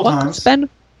 Couple times. I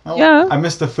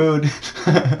miss the food.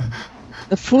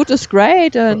 The food is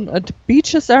great, and the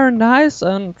beaches are nice,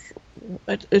 and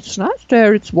it's nice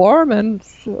there. It's warm, and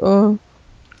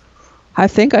I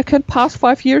think I can pass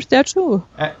 5 years there too.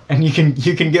 And you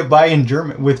can get by in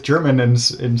German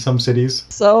in some cities.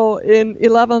 So in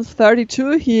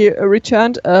 1132 he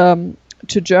returned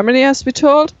to Germany, as we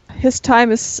told. His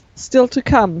time is still to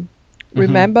come.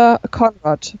 Remember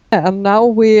Conrad. And now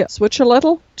we switch a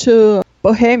little to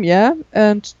Bohemia,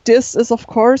 and this is of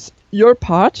course your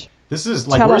part. This is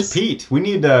like, Tell where's us. Pete? We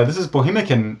need, this is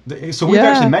Bohemican. So we've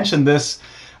actually mentioned this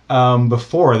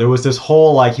before. There was this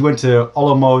whole, like, he went to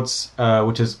Olomouc,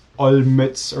 which is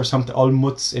Olmütz or something,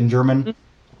 Olmütz in German,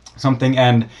 something.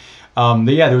 And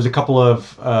there was a couple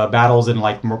of battles in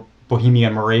like Bohemia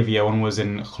and Moravia. One was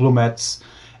in Chlumec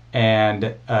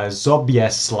and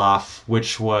Sobieslav,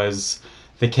 which was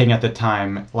the king at the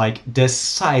time, like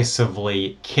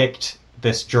decisively kicked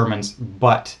this German's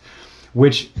butt.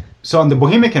 So on the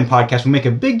Bohemican podcast, we make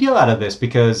a big deal out of this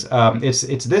because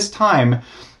it's this time.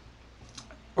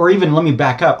 Or even, let me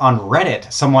back up, on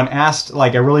Reddit, someone asked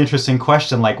like a really interesting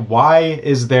question, like, why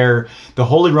is there the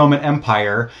Holy Roman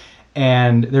Empire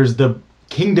and there's the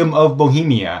Kingdom of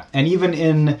Bohemia? And even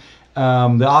in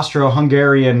the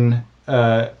Austro-Hungarian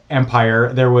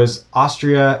Empire, there was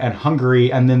Austria and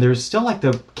Hungary, and then there's still like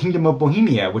the Kingdom of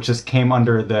Bohemia, which just came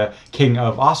under the King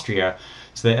of Austria,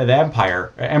 so the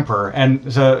emperor. And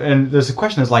there's a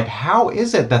question is like, how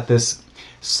is it that this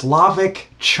Slavic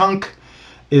chunk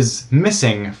is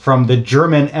missing from the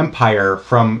German Empire?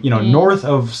 From, north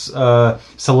of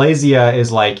Silesia is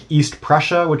like East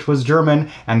Prussia, which was German,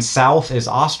 and south is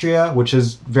Austria, which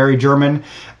is very German,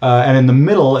 and in the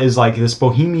middle is like this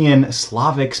Bohemian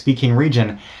Slavic-speaking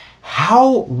region.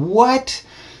 What?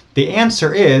 The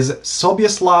answer is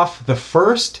Sobieslav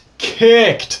I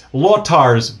kicked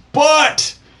Lothar's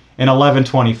butt in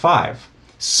 1125.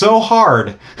 So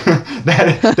hard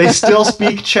that they still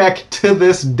speak Czech to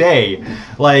this day.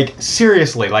 Like,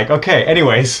 seriously, like, okay,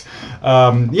 anyways.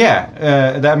 That's,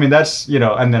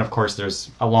 and then of course there's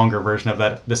a longer version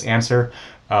of this answer.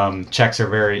 Czechs are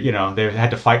very, they had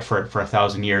to fight for it for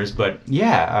 1,000 years, but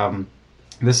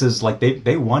this is like,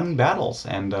 they won battles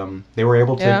and they were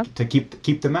able to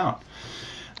keep them out.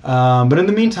 But in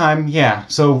the meantime,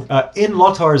 so in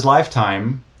Lothar's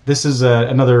lifetime, this is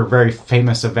another very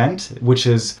famous event, which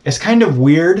it's kind of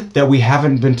weird that we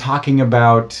haven't been talking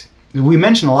about. We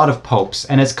mention a lot of popes,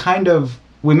 and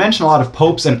we mention a lot of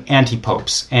popes and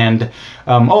anti-popes. And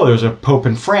there's a pope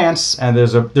in France, and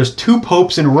there's two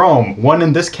popes in Rome, one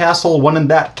in this castle, one in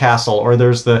that castle, or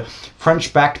there's the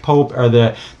French-backed pope or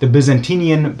the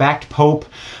Byzantinian-backed pope,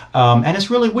 and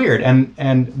it's really weird.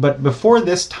 But before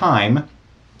this time,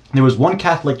 there was one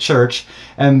Catholic Church,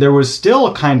 and there was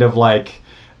still kind of like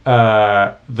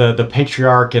the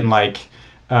patriarch in like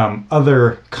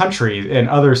other countries, in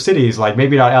other cities, like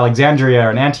maybe not Alexandria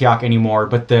or Antioch anymore,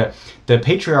 but the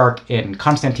patriarch in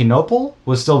Constantinople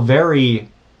was still very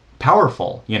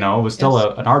powerful, was still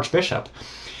an archbishop.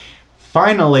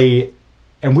 Finally,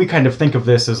 and we kind of think of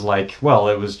this as like, well,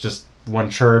 it was just one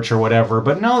church or whatever,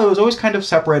 but no, it was always kind of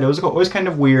separate, it was always kind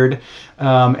of weird,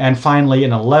 and finally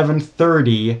in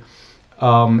 1130,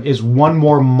 is one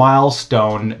more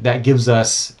milestone that gives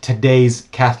us today's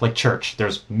Catholic Church.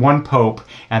 There's one pope,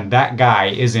 and that guy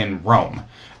is in Rome.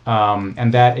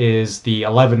 And that is the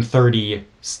 1130,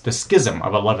 the schism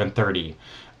of 1130,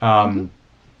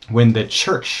 when the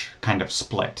church kind of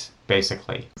split,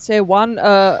 basically. Say one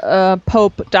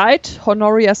pope died,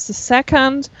 Honorius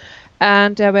II,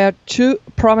 and there were two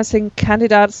promising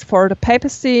candidates for the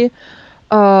papacy.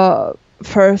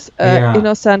 First,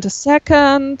 Innocent II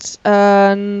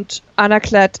and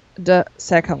Anaclet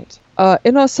II.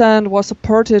 Innocent was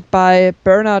supported by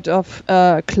Bernard of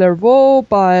Clairvaux,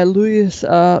 by Louis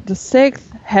VI,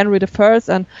 Henry I,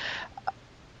 and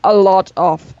a lot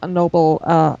of noble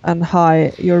and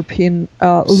high European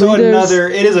leaders. So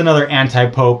it is another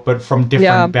anti-pope, but from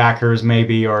different backers,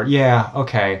 maybe, or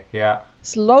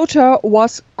Lothar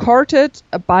was courted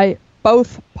by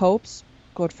both popes.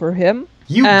 Good for him.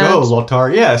 Go, Lothar.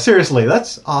 Yeah, seriously,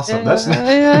 that's awesome. That's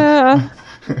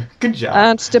good job.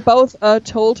 And they both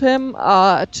told him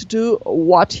to do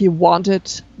what he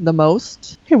wanted the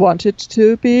most. He wanted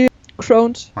to be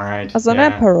crowned as an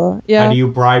emperor. Yeah. How do you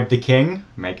bribe the king?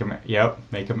 Make him emperor. Yeah.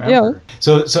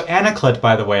 So Anaclet,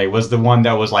 by the way, was the one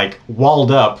that was like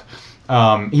walled up.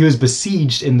 He was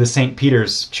besieged in the St.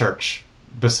 Peter's Church.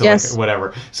 Basilica,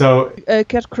 whatever. So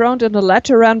get crowned in the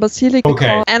Lateran Basilica.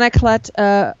 Okay. Anaclet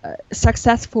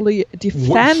successfully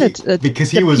defended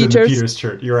because he was in the Peter's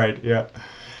Church. You're right. Yeah.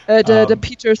 The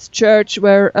Peter's Church,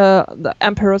 where the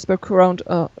emperors were crowned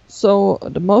so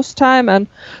the most time, and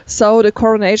so the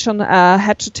coronation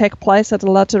had to take place at the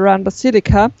Lateran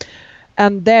Basilica,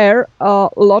 and there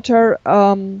Lothar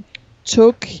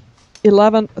took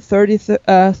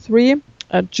 1133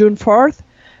 June 4th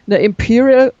the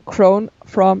imperial crown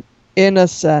from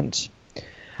Innocent.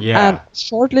 Yeah. And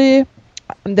shortly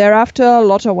thereafter,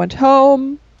 Lothar went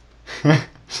home.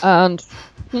 And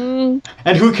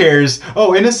and who cares?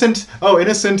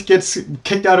 Innocent gets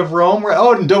kicked out of Rome.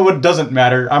 Oh, no, it doesn't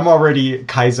matter. I'm already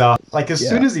Kaiser. Like, as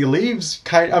soon as he leaves,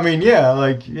 without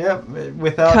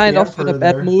kind the of in a emperor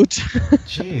bad there. mood.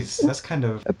 Jeez, that's kind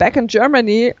of... Back in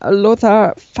Germany,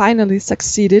 Lothar finally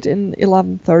succeeded in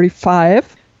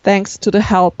 1135, thanks to the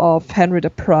help of Henry the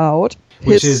Proud,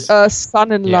 Which his is-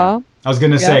 son-in-law. Yeah. I was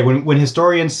going to say, Yeah. when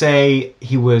historians say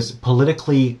he was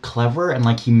politically clever and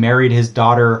like he married his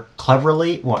daughter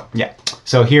cleverly, well, yeah.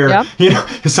 So here, Yeah.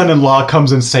 His son-in-law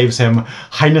comes and saves him,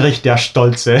 Heinrich der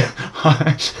Stolze.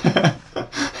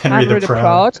 Henry the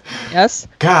Proud. Yes.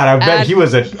 God, I bet And he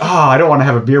was I don't want to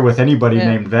have a beer with anybody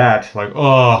named that. Like,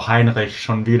 Heinrich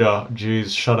schon wieder. Jeez,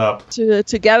 shut up.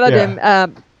 Together they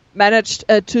managed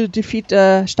to defeat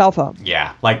Stauffer.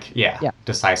 Yeah,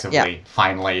 decisively,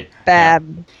 finally.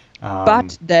 Bam. Yeah.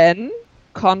 But then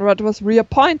Conrad was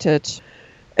reappointed.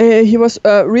 He was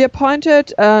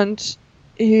reappointed, and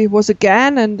he was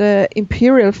again in the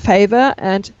imperial favor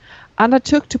and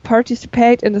undertook to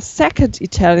participate in the second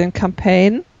Italian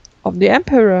campaign of the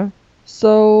emperor.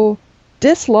 So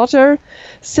this Lothar,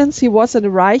 since he was in the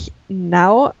Reich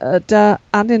now the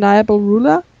undeniable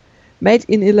ruler, made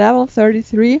in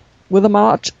 1133 with a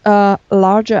much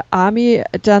larger army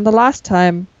than the last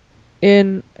time.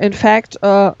 In fact,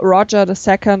 Roger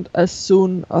II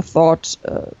soon thought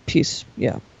peace.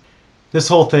 Yeah. This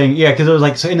whole thing, because it was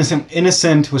like, so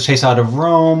Innocent was chased out of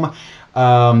Rome.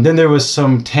 Then there was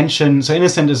some tension. So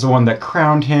Innocent is the one that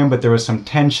crowned him, but there was some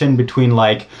tension between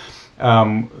like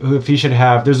if he should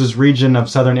have. There's this region of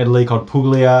southern Italy called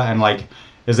Puglia, and like,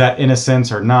 is that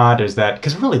Innocence or not? Is that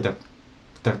because really the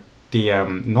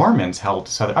Normans held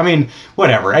southern. I mean,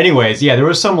 whatever. Anyways, there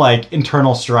was some like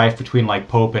internal strife between like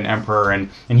Pope and Emperor, and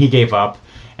he gave up,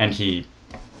 and he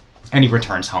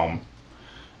returns home.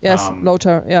 Yes,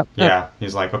 Lothar. Yeah. Yeah,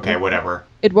 he's like, okay, whatever.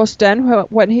 It was then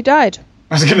when he died.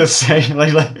 I was gonna say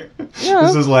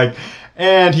this is like,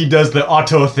 and he does the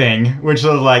Otto thing, which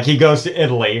was like he goes to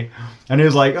Italy, and he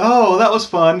was like, oh, that was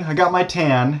fun. I got my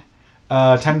tan.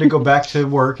 Time to go back to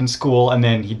work and school, and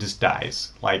then he just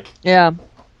dies like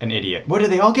an idiot. What, do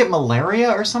they all get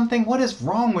malaria or something? What is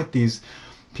wrong with these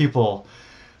people?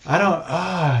 I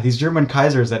don't. These German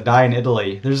Kaisers that die in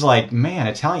Italy. There's like, man,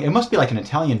 Italian. It must be like an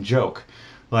Italian joke.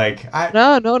 Like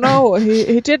No.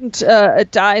 He didn't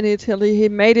die in Italy. He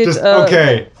made it. Just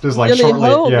like really shortly.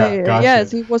 home. Yeah, gotcha.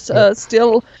 Yes, he was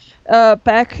still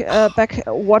back.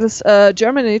 What is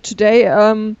Germany today?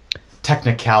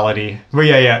 Technicality. But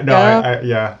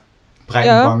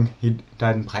Breitenfang. He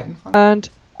died in Breitenfang. And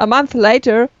a month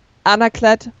later,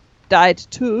 Anaclet died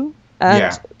too,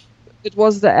 and it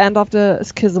was the end of the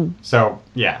schism. So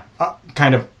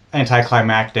kind of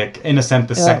anticlimactic. Innocent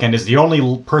II is the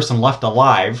only person left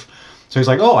alive, so he's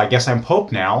like, oh, I guess I'm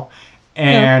Pope now.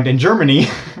 And in Germany,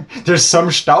 there's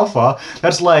some Stauffer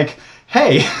that's like,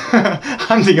 hey,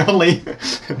 I'm the only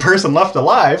person left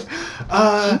alive.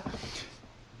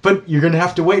 But you're going to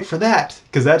have to wait for that,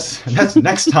 because that's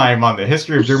next time on the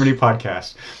History of Germany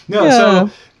podcast.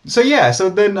 So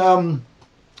then,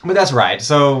 but that's right.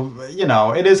 So,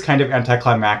 it is kind of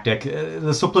anticlimactic.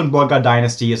 The Supplenburger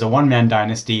dynasty is a one-man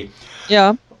dynasty.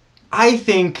 Yeah. I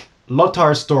think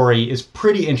Lothar's story is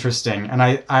pretty interesting, and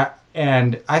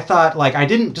I thought, like, I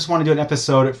didn't just want to do an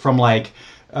episode from, like,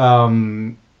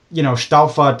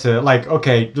 Stauffer to like,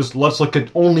 okay, just let's look at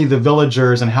only the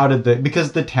villagers and how did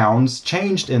because the towns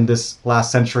changed in this last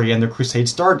century and the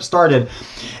Crusades started.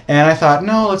 And I thought,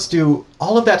 no, let's do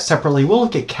all of that separately. We'll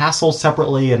look at castles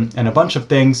separately and a bunch of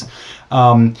things.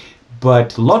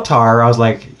 But Lothar, I was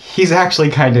like, he's actually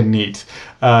kind of neat.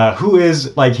 Who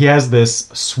is, like, he has this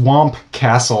swamp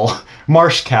castle,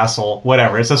 marsh castle,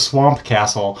 whatever. It's a swamp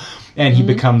castle. And he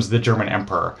becomes the German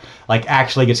emperor. Like,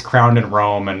 actually gets crowned in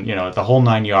Rome and, the whole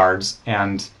 9 yards.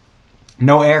 And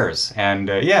no heirs. And,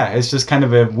 it's just kind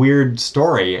of a weird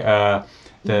story. The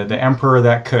emperor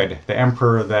that could. The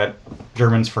emperor that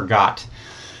Germans forgot.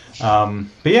 So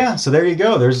there you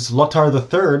go. There's Lothar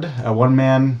III, a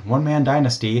one-man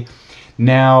dynasty.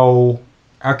 Now,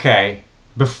 okay,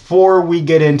 before we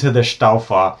get into the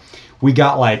Stauffer, we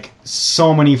got, like,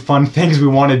 so many fun things we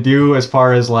want to do as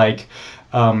far as, like,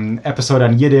 episode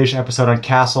on Yiddish, episode on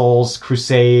castles,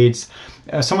 Crusades.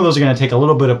 Some of those are going to take a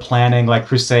little bit of planning, like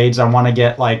Crusades. I want to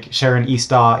get like Sharon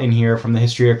Eastaugh in here from the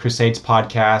History of Crusades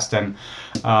podcast, and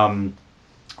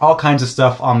all kinds of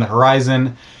stuff on the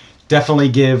horizon. Definitely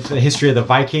give the History of the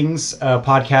Vikings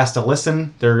podcast a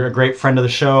listen. They're a great friend of the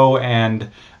show, and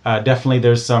definitely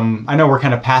there's some. I know we're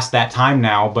kind of past that time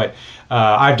now, but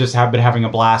I've just been having a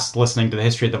blast listening to the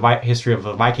history of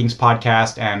the Vikings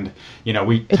podcast, and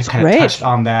we kind of touched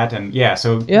on that, and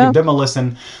so give them a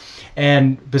listen.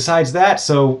 And besides that,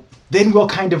 so then we'll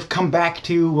kind of come back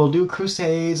to, we'll do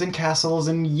Crusades and Castles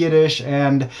and Yiddish,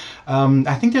 and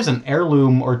I think there's an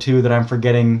heirloom or two that I'm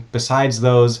forgetting besides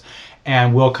those,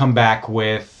 and we'll come back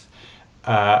with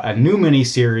a new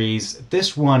mini-series,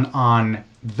 this one on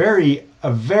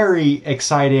a very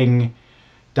exciting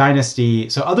dynasty.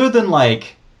 So other than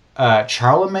like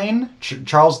Charlemagne,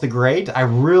 Charles the Great, I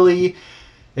really...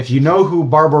 If you know who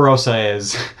Barbarossa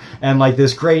is, and like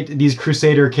these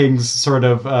Crusader kings sort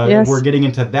of, we're getting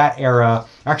into that era.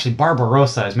 Actually,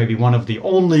 Barbarossa is maybe one of the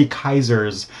only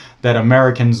Kaisers that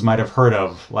Americans might have heard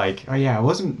of. Like,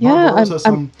 wasn't Barbarossa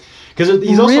some... Because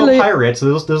he's also a pirate,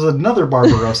 so there's another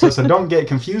Barbarossa, so don't get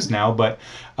confused now, but...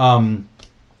 No,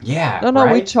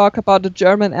 we talk about the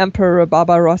German Emperor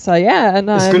Barbarossa, and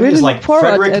it's good. It's like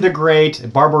Frederick the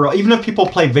Great, Barbarossa. Even if people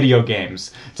play video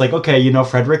games, it's like, okay,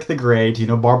 Frederick the Great,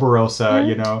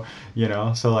 Barbarossa,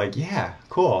 so like,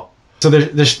 cool. So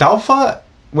the Staufer,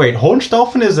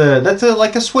 Hohenstaufen is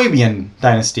like a Swabian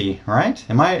dynasty, right?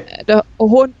 The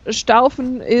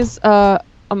Hohenstaufen is a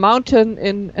mountain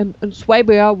in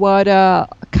Swabia where the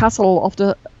castle of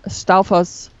the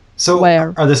Staufers. So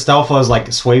are the Staufers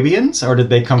like Swabians, or did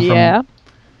they come from? Yeah.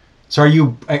 So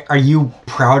are you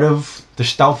proud of the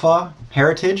Staufer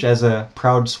heritage as a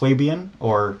proud Swabian,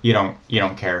 or you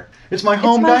don't care? It's my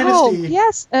home dynasty. Home.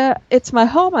 Yes, it's my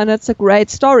home, and it's a great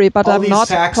story. But I'm not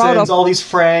Saxons, proud of all these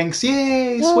Franks.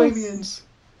 Yay, yes. Swabians.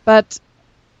 But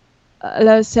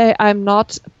let's say I'm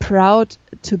not proud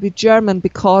to be German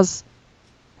because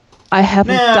I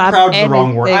haven't done proud's anything. The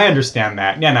wrong word. I understand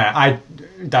that.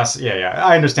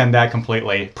 I understand that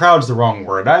completely. Proud's the wrong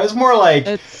word. It's more like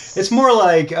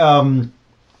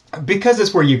because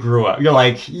it's where you grew up.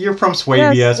 You're from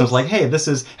Swabia, so it's like, hey, this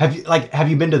is. Have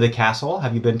you been to the castle?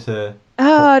 Have you been to?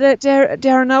 There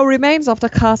are no remains of the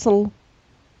castle.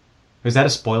 Is that a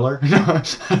spoiler?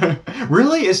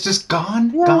 Really? It's just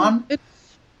gone. Yeah, gone.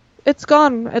 It's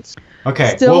gone. It's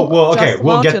okay. We'll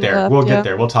get there. We'll get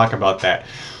there. We'll talk about that.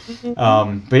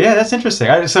 But that's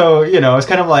interesting. So it's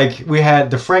kind of like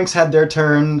the Franks had their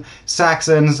turn,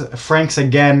 Saxons, Franks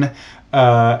again,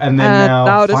 and then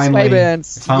now finally we get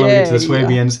to the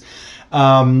Swabians.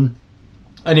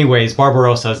 Anyways,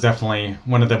 Barbarossa is definitely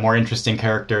one of the more interesting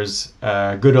characters.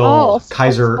 Good old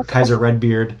Kaiser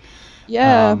Redbeard.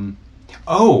 Yeah.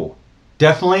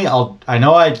 Definitely. I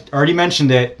know I already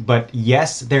mentioned it, but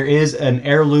yes, there is an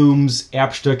Heirlooms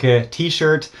Erbstücke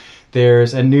T-shirt.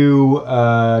 There's a new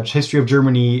History of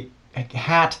Germany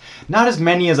hat. Not as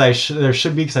many as there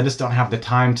should be, because I just don't have the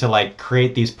time to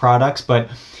create these products. But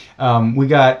we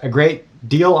got a great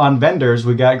deal on vendors.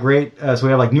 We got great. So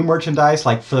we have new merchandise.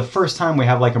 For the first time, we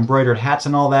have embroidered hats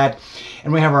and all that.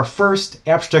 And we have our first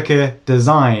Erbstücke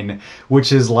design,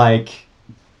 which is great.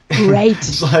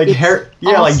 It's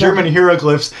awesome. German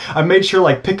hieroglyphs. I made sure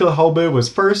Pickelhaube was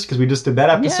first because we just did that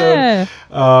episode. Yeah.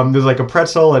 There's a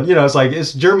pretzel, and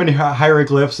it's German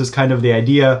hieroglyphs is kind of the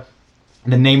idea,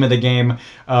 the name of the game.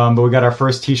 But we got our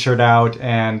first T-shirt out,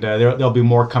 and there'll be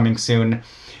more coming soon.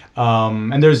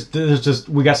 And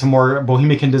we got some more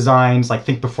Bohemian designs,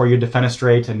 Think Before You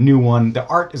Defenestrate, a new one. The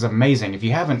art is amazing. If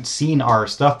you haven't seen our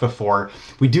stuff before,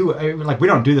 we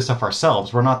don't do this stuff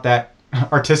ourselves. We're not that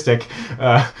artistic. We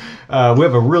have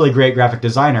a really great graphic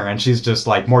designer, and she's just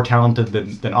more talented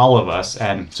than all of us,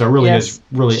 and so it really is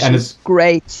really, and it's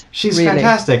great. She's really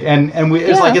fantastic, and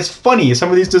it's funny. Some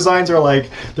of these designs are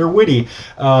they're witty.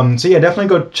 So definitely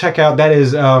go check out. That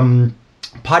is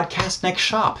Podcastnik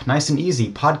Shop, nice and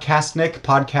easy. Podcastnik,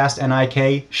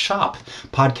 Podcast-N-I-K Shop,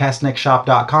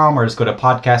 podcastnikshop.com, or just go to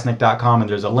podcastnik.com and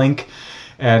there's a link,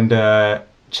 and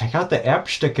check out the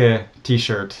Erbstücke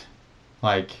T-shirt.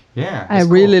 I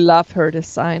really love her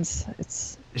designs.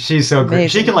 She's so great.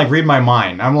 She can read my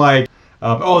mind. I'm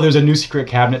there's a new secret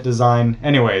cabinet design.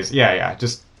 Anyways,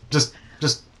 just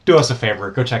do us a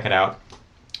favor. Go check it out.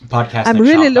 Podcast. I'm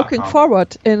really looking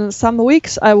forward. In some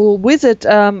weeks, I will visit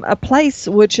a place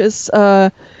which is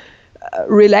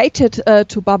related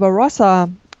to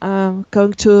Barbarossa.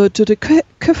 Going to the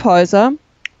Kyffhäuser.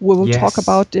 We will talk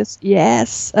about this.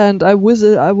 Yes, and I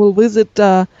will visit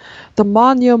the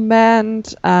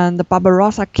monument and the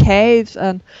Barbarossa caves,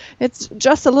 and it's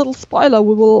just a little spoiler.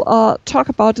 We will talk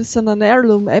about this in an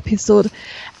heirloom episode,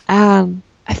 and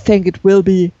I think it will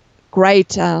be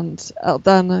great. And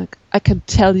then I can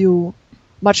tell you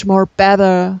much more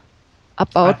better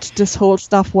about this whole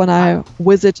stuff when I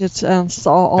visited and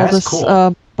saw all this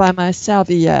cool. by myself.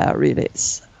 Yeah, really,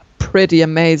 it's pretty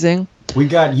amazing. We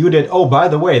got Judith. Oh, by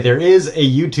the way, there is a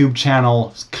YouTube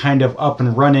channel kind of up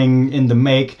and running in the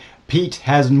make. Pete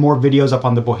has more videos up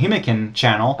on the Bohemican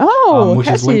channel. Oh, which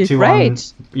is linked to great.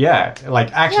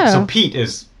 So Pete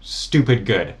is stupid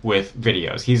good with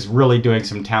videos. He's really doing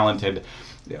some talented...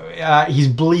 he's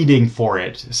bleeding for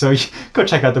it. So go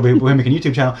check out the Bohemican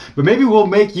YouTube channel. But maybe we'll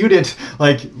make Judith,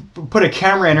 put a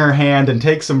camera in her hand and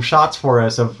take some shots for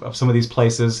us of some of these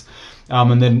places.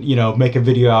 And then, make a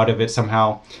video out of it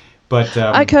somehow. But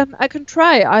I can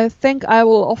try. I think I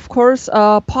will, of course,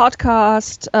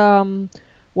 podcast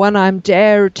when I'm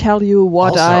there. Tell you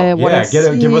what I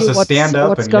see, give us a stand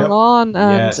up what's going on,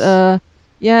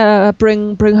 and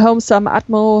bring home some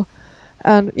Atmo,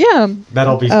 and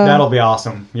that'll be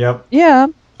awesome. Yep. Yeah.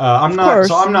 I'm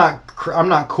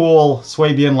not cool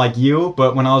Swabian like you,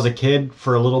 but when I was a kid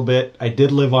for a little bit, I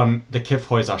did live on the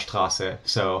Kiffhäuser Straße,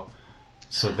 so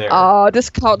there. This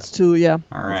counts too, yeah.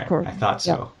 All right, of course. I thought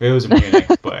so. Yeah. It was Munich,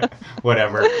 but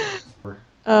whatever.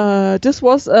 This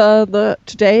was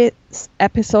today's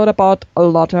episode about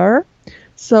Lothar.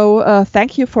 So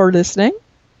thank you for listening,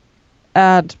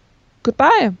 and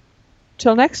goodbye.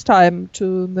 Till next time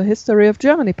to the History of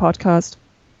Germany podcast.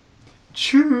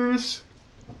 Tschüss.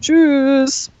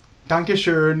 Tschüss.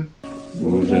 Dankeschön.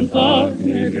 Guten Tag,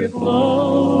 mir gefreut.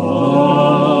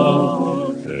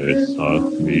 Es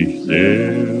hat mich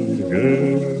sehr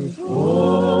gefreut.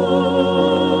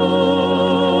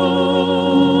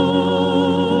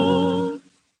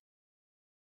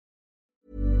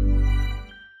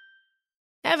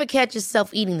 Ever catch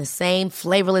yourself eating the same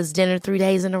flavorless dinner 3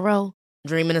 days in a row?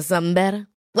 Dreaming of something better?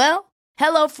 Well,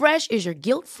 HelloFresh is your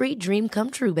guilt-free dream come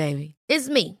true, baby. It's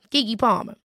me, Keke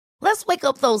Palmer. Let's wake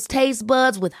up those taste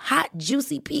buds with hot,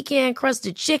 juicy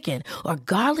pecan-crusted chicken or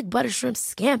garlic butter shrimp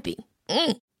scampi.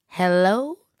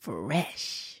 Hello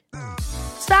Fresh.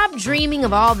 Stop dreaming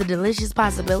of all the delicious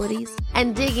possibilities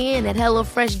and dig in at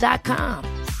HelloFresh.com.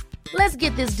 Let's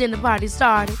get this dinner party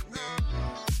started.